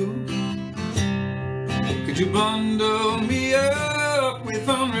knew? Could you bundle me up with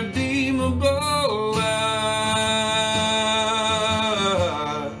unredeemable love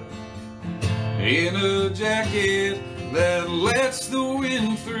in a jacket that lets the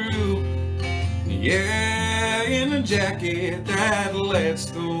wind through? Yeah, in a jacket that lets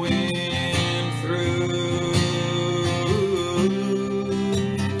the wind through.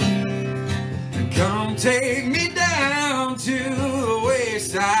 And come take me down to the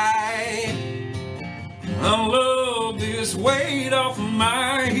wayside. Unload this weight off of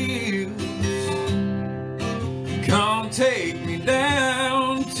my heels. Come take me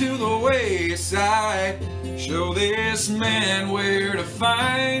down to the wayside. Show this man where to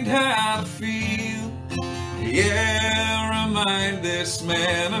find how to feel. Yeah, remind this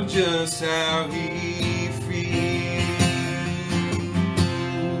man of just how he feels.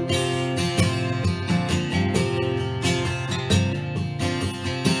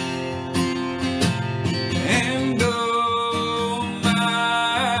 And oh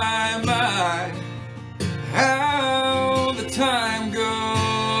my, how the time goes.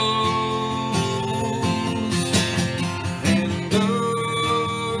 And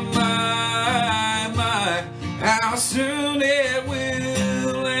oh my, how soon it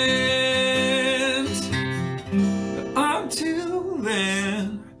will end. But until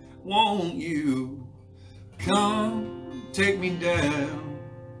then, won't you come take me down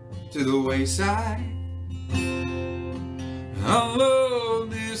to the wayside?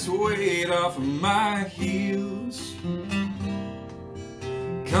 Unload this weight off of my heels.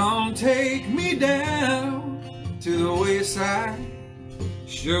 Come take me down to the wayside.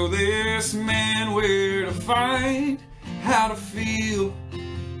 Show this man where to find how to feel.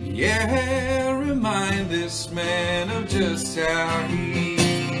 Yeah, remind this man of just how he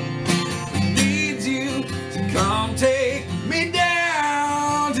needs you to come take me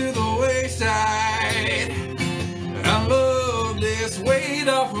down to the wayside. Unload this weight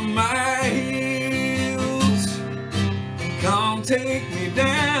off of my heels. Come take me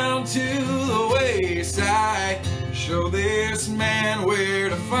down to the wayside. Show this man where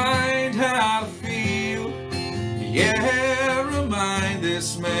to find how to feel. Yeah, remind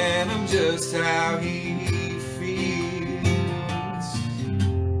this man of just how he feels.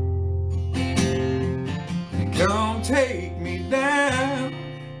 And come take me down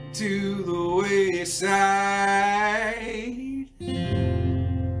to the wayside.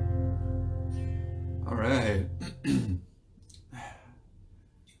 All right.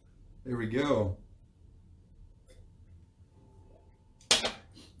 There we go.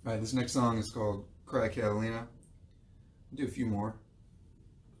 All right, this next song is called Cry Catalina. I'll do a few more.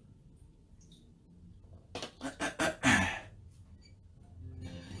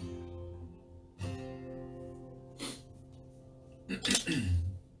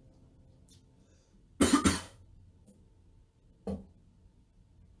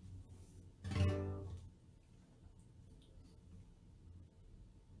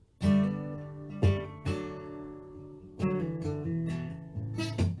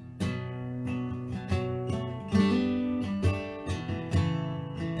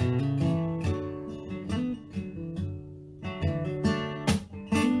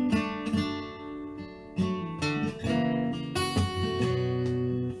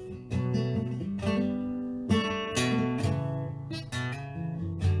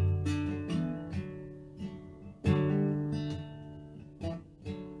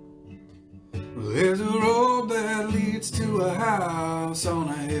 There's a road that leads to a house on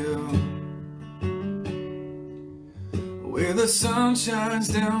a hill, where the sun shines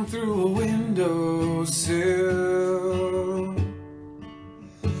down through a windowsill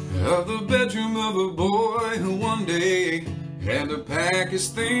of the bedroom of a boy who one day had to pack his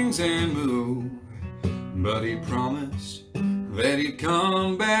things and move. But he promised that he'd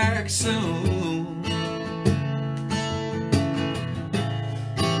come back soon.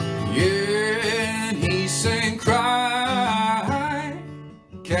 Sang Cry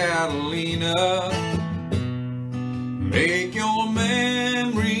Catalina, make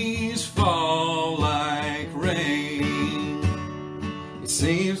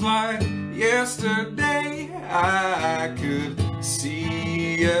Seems like yesterday I could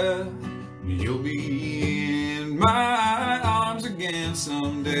see you. You'll be in my arms again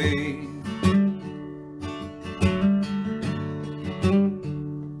someday.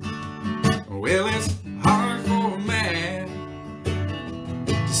 Well, it's hard for a man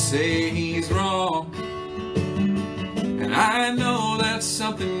to say he's wrong, and I know that's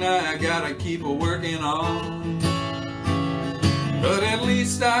something I gotta keep working on. But at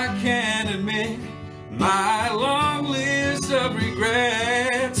least I can admit my long list of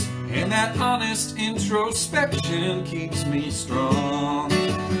regrets, and that honest introspection keeps me strong.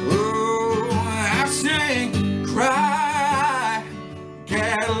 Oh, I sing, cry,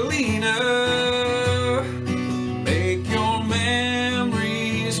 Catalina, make your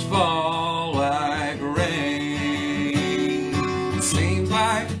memories fall like rain. It seems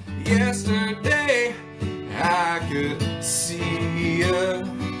like yesterday I could see you.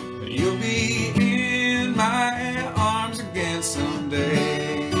 You'll be in my arms again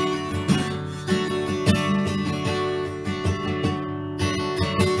someday.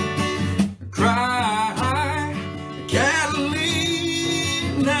 Cry, Catalina,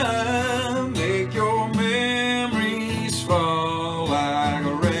 make your memories fall like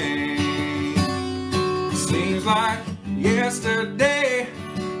rain. Seems like yesterday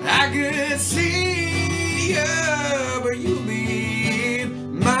I could see you, but you'll be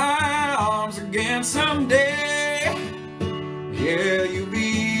in my arms again someday. Yeah, you'll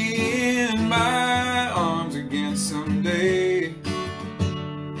be in my arms again someday.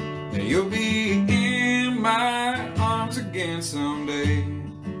 Yeah, you'll be in my arms again someday.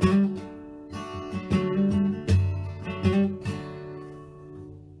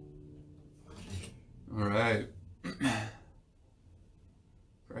 All right.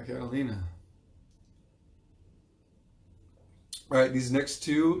 Cry Catalina. All right, these next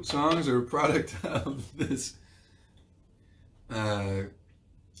two songs are a product of this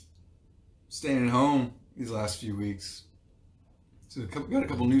staying at home these last few weeks. So got a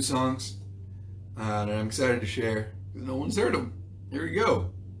couple new songs that I'm excited to share because no one's heard them. Here we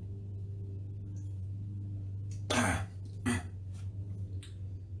go. All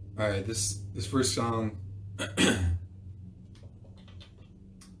right, this first song.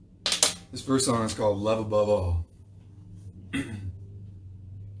 This first song is called "Love Above All."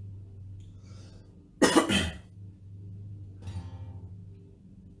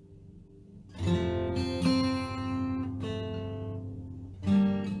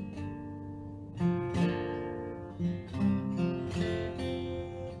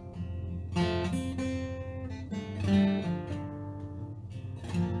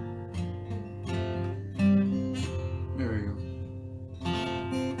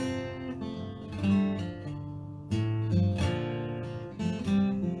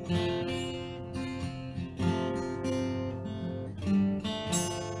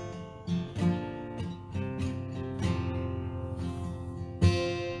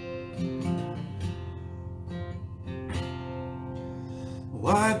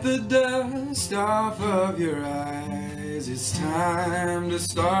 Wipe the dust off of your eyes. It's time to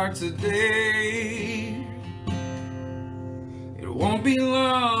start today. It won't be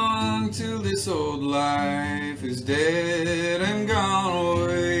long till this old life is dead and gone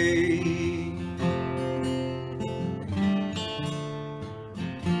away.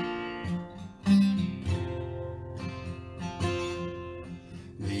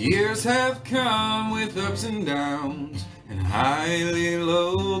 The years have come with ups and downs and highly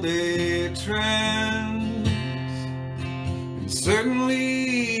loaded trends, and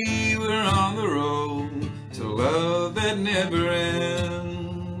certainly we're on the road to love that never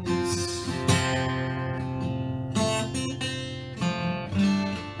ends.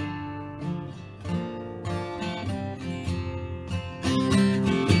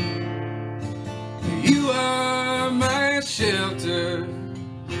 You are my shelter.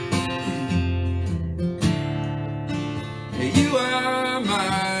 You are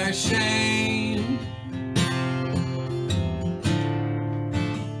my shame,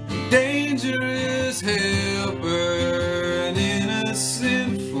 dangerous helper, an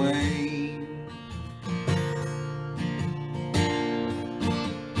innocent flame.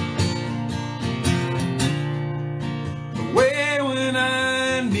 Away when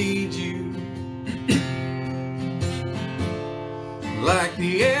I need you, like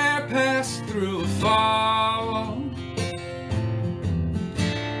the air passed through a fog.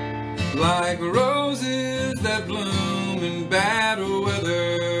 Like roses that bloom in bad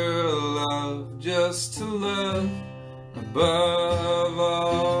weather, love just to love above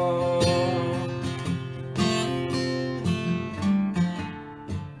all.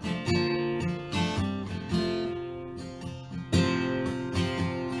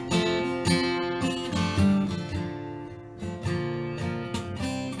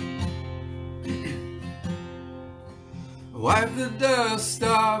 Wipe the dust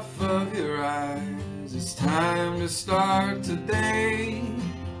off of your eyes. It's time to start today.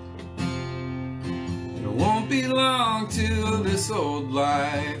 It won't be long till this old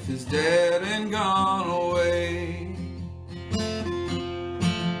life is dead and gone away.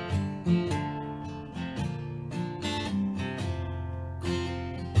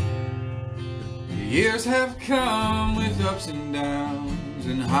 The years have come with ups and downs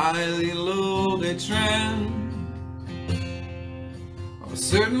and highly low they trend.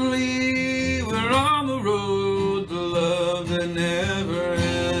 Certainly we're on the road to love that never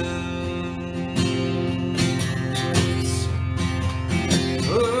ends.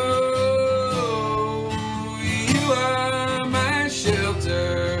 Oh, you are my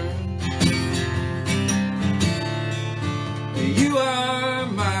shelter. You are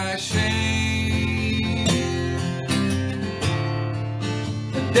my shame.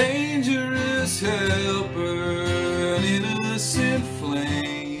 A dangerous helper, an innocent flame.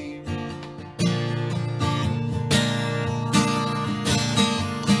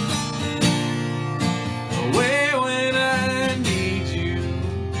 Away when I need you,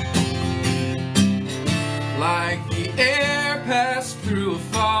 like the air passed through a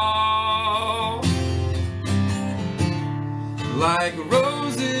fall, like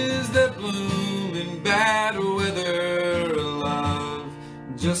roses that bloom in bad weather. A love,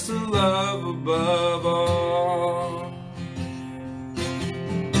 just a love above all.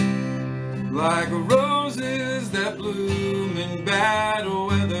 Like roses that bloom in bad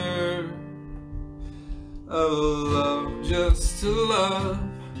weather. A love, just a love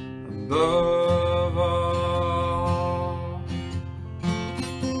above all.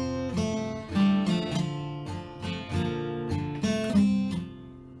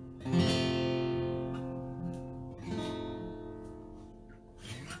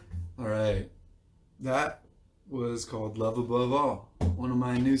 All right, that was called Love Above All, one of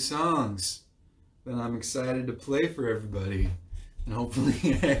my new songs that I'm excited to play for everybody, and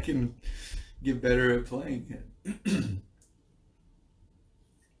hopefully I can get better at playing it.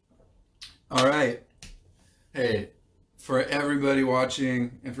 All right, hey, for everybody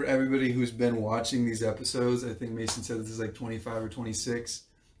watching and for everybody who's been watching these episodes, I think Mason said this is like 25 or 26.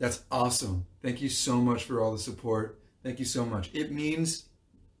 That's awesome. Thank you so much for all the support. Thank you so much. It means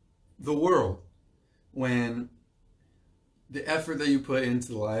the world when the effort that you put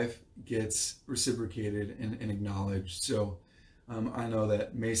into life gets reciprocated and acknowledged. So I know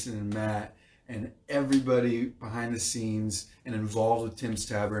that Mason and Matt and everybody behind the scenes and involved with Tim's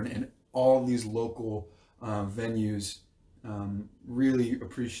Tavern and all these local venues really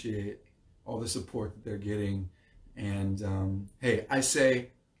appreciate all the support that they're getting. And hey, I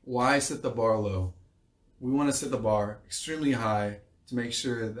say, why set the bar low? We want to set the bar extremely high to make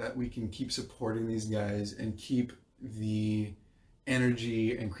sure that we can keep supporting these guys and keep the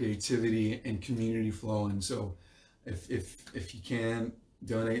energy and creativity and community flowing. So if you can,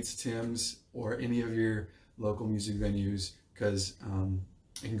 donate to Tim's or any of your local music venues, because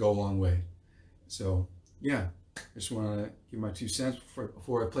it can go a long way. So yeah, I just want to give my 2 cents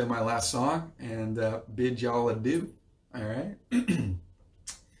before I play my last song and bid y'all adieu. All right.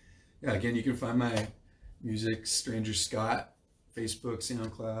 Yeah, again, you can find my music, Stranger Scott, Facebook,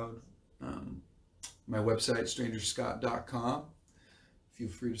 SoundCloud, my website, strangerscott.com. Feel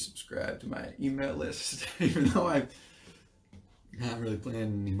free to subscribe to my email list, even though I'm not really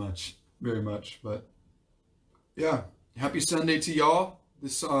planning very much. But yeah, happy Sunday to y'all.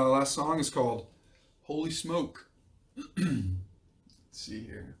 This last song is called Holy Smoke. Let's see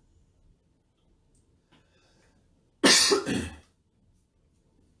here.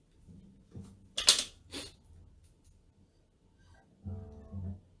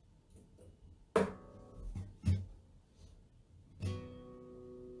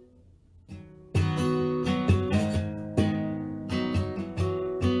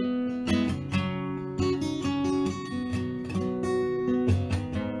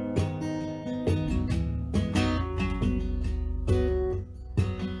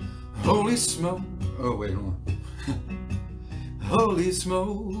 Holy smoke, oh wait, hold on. Holy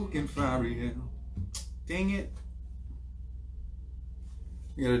smoke and fiery hell. Dang it.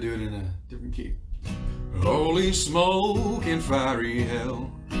 You gotta do it in a different key. Holy smoke and fiery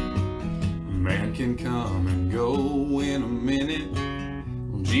hell. A man can come and go in a minute.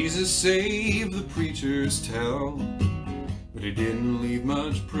 Jesus saved, the preachers tell, but he didn't leave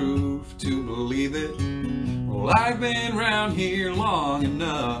much proof to believe it. Well, I've been around here long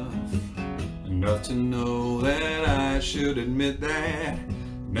enough to know that I should admit that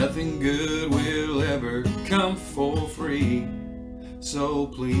nothing good will ever come for free. So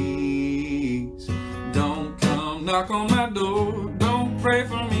please don't come come knock on my door. Don't pray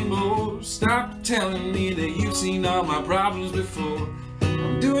for me more. Stop telling me that you've seen all my problems before.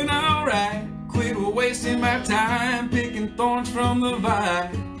 I'm doing alright. Quit wasting my time picking thorns from the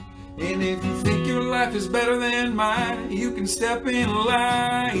vine. And if you think your life is better than mine, you can step in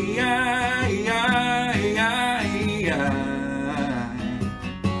line.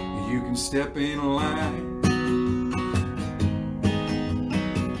 You can step in line.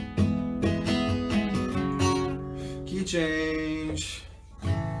 Key change.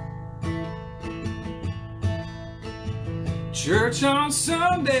 Church on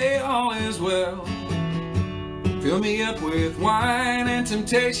Sunday, all is well. Fill me up with wine and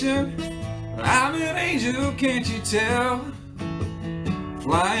temptation. I'm an angel, can't you tell?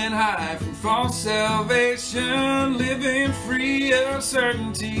 Flying high from false salvation, living free of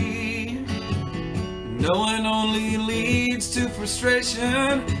certainty. Knowing only leads to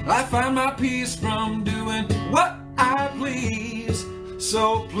frustration. I find my peace from doing what I please.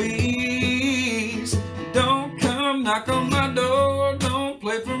 So please, don't come knock on my door. Don't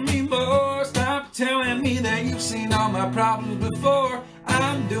play for me more. Stop telling me that you've seen all my problems before.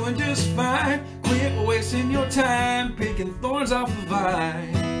 I'm doing just fine. Quit wasting your time picking thorns off the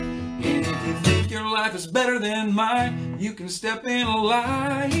vine. And if you think your life is better than mine, you can step in a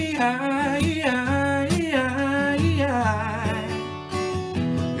line. Yeah,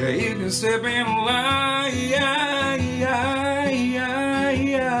 you can step in a line.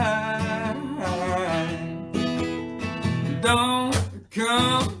 Don't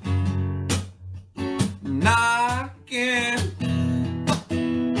come knocking,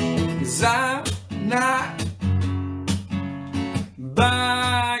 'cause I'm not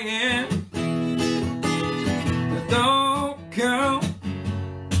buying. Don't come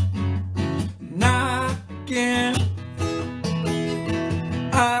knocking,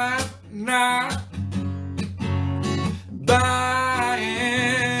 I'm not buying.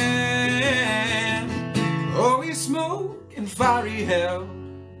 Oh, we smoke in fiery hell.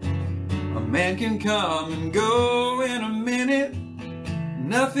 A man can come and go in a minute.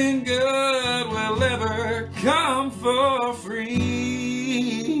 Nothing good will ever come for free.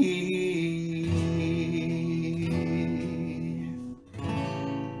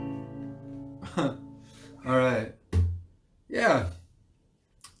 All right. Yeah.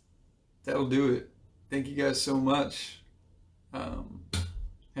 That'll do it. Thank you guys so much.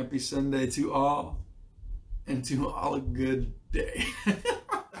 Happy Sunday to all, and to all a good day.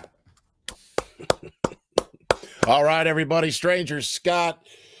 All right, everybody. Stranger Scott.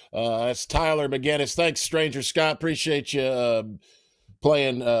 That's Tyler McGinnis. Thanks, Stranger Scott. Appreciate you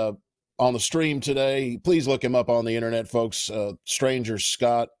playing on the stream today. Please look him up on the internet, folks. Stranger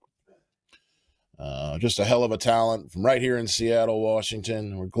Scott. Just a hell of a talent from right here in Seattle,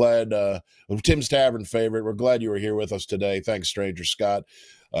 Washington. We're glad, Tim's Tavern favorite. We're glad you were here with us today. Thanks, Stranger Scott.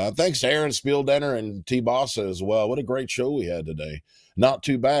 Thanks to Aaron Spieldenner and TBASA as well. What a great show we had today. Not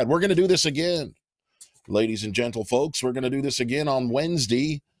too bad. We're going to do this again. Ladies and gentle folks, we're going to do this again on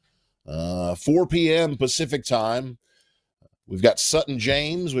Wednesday, 4 p.m. Pacific time. We've got Sutton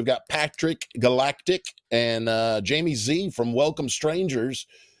James, we've got Patrick Galactic, and Jamie Z from Welcome Strangers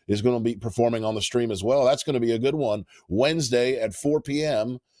is going to be performing on the stream as well. That's going to be a good one, Wednesday at 4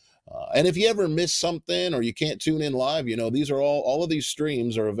 p.m. And if you ever miss something or you can't tune in live, you know, these are all of these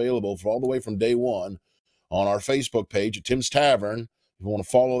streams are available for all the way from day one on our Facebook page at Tim's Tavern. If you want to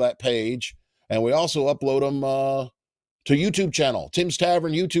follow that page. And we also upload them to YouTube channel, Tim's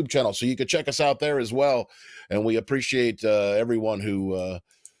Tavern YouTube channel. So you can check us out there as well. And we appreciate everyone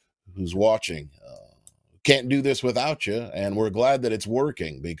who's watching. Can't do this without you. And we're glad that it's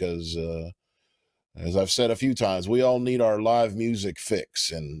working because, as I've said a few times, we all need our live music fix.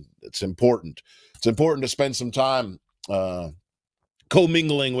 And it's important. It's important to spend some time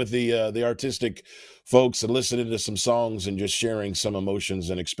commingling with the artistic folks and listening to some songs and just sharing some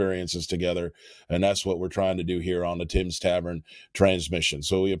emotions and experiences together. And that's what we're trying to do here on the Tim's Tavern transmission.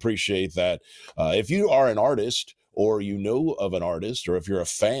 So we appreciate that. If you are an artist or you know of an artist, or if you're a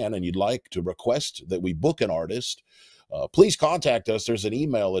fan and you'd like to request that we book an artist, please contact us. There's an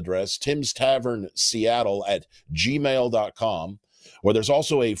email address, timstavernseattle@gmail.com, or there's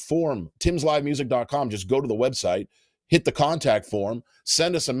also a form, timslivemusic.com. Just go to the website, hit the contact form,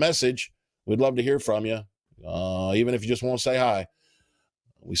 send us a message. We'd love to hear from you, even if you just want to say hi.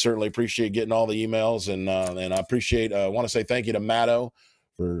 We certainly appreciate getting all the emails, and I appreciate. Want to say thank you to Matto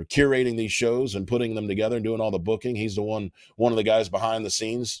for curating these shows and putting them together and doing all the booking. He's the one of the guys behind the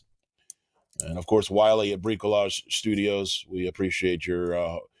scenes, and of course Wiley at Bricolage Studios. We appreciate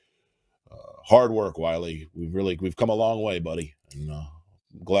your hard work, Wiley. We've come a long way, buddy, and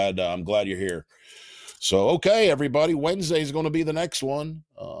I'm glad you're here. So, okay, everybody, Wednesday is going to be the next one.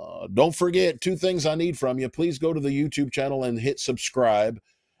 Don't forget 2 things I need from you. Please go to the YouTube channel and hit subscribe.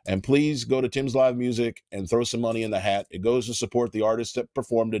 And please go to Tim's Live Music and throw some money in the hat. It goes to support the artists that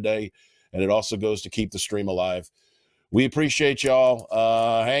performed today, and it also goes to keep the stream alive. We appreciate y'all.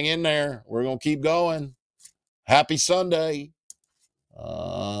 Hang in there. We're going to keep going. Happy Sunday. You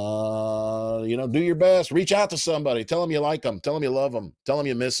know, do your best. Reach out to somebody. Tell them you like them. Tell them you love them. Tell them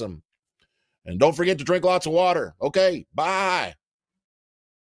you miss them. And don't forget to drink lots of water. Okay, bye.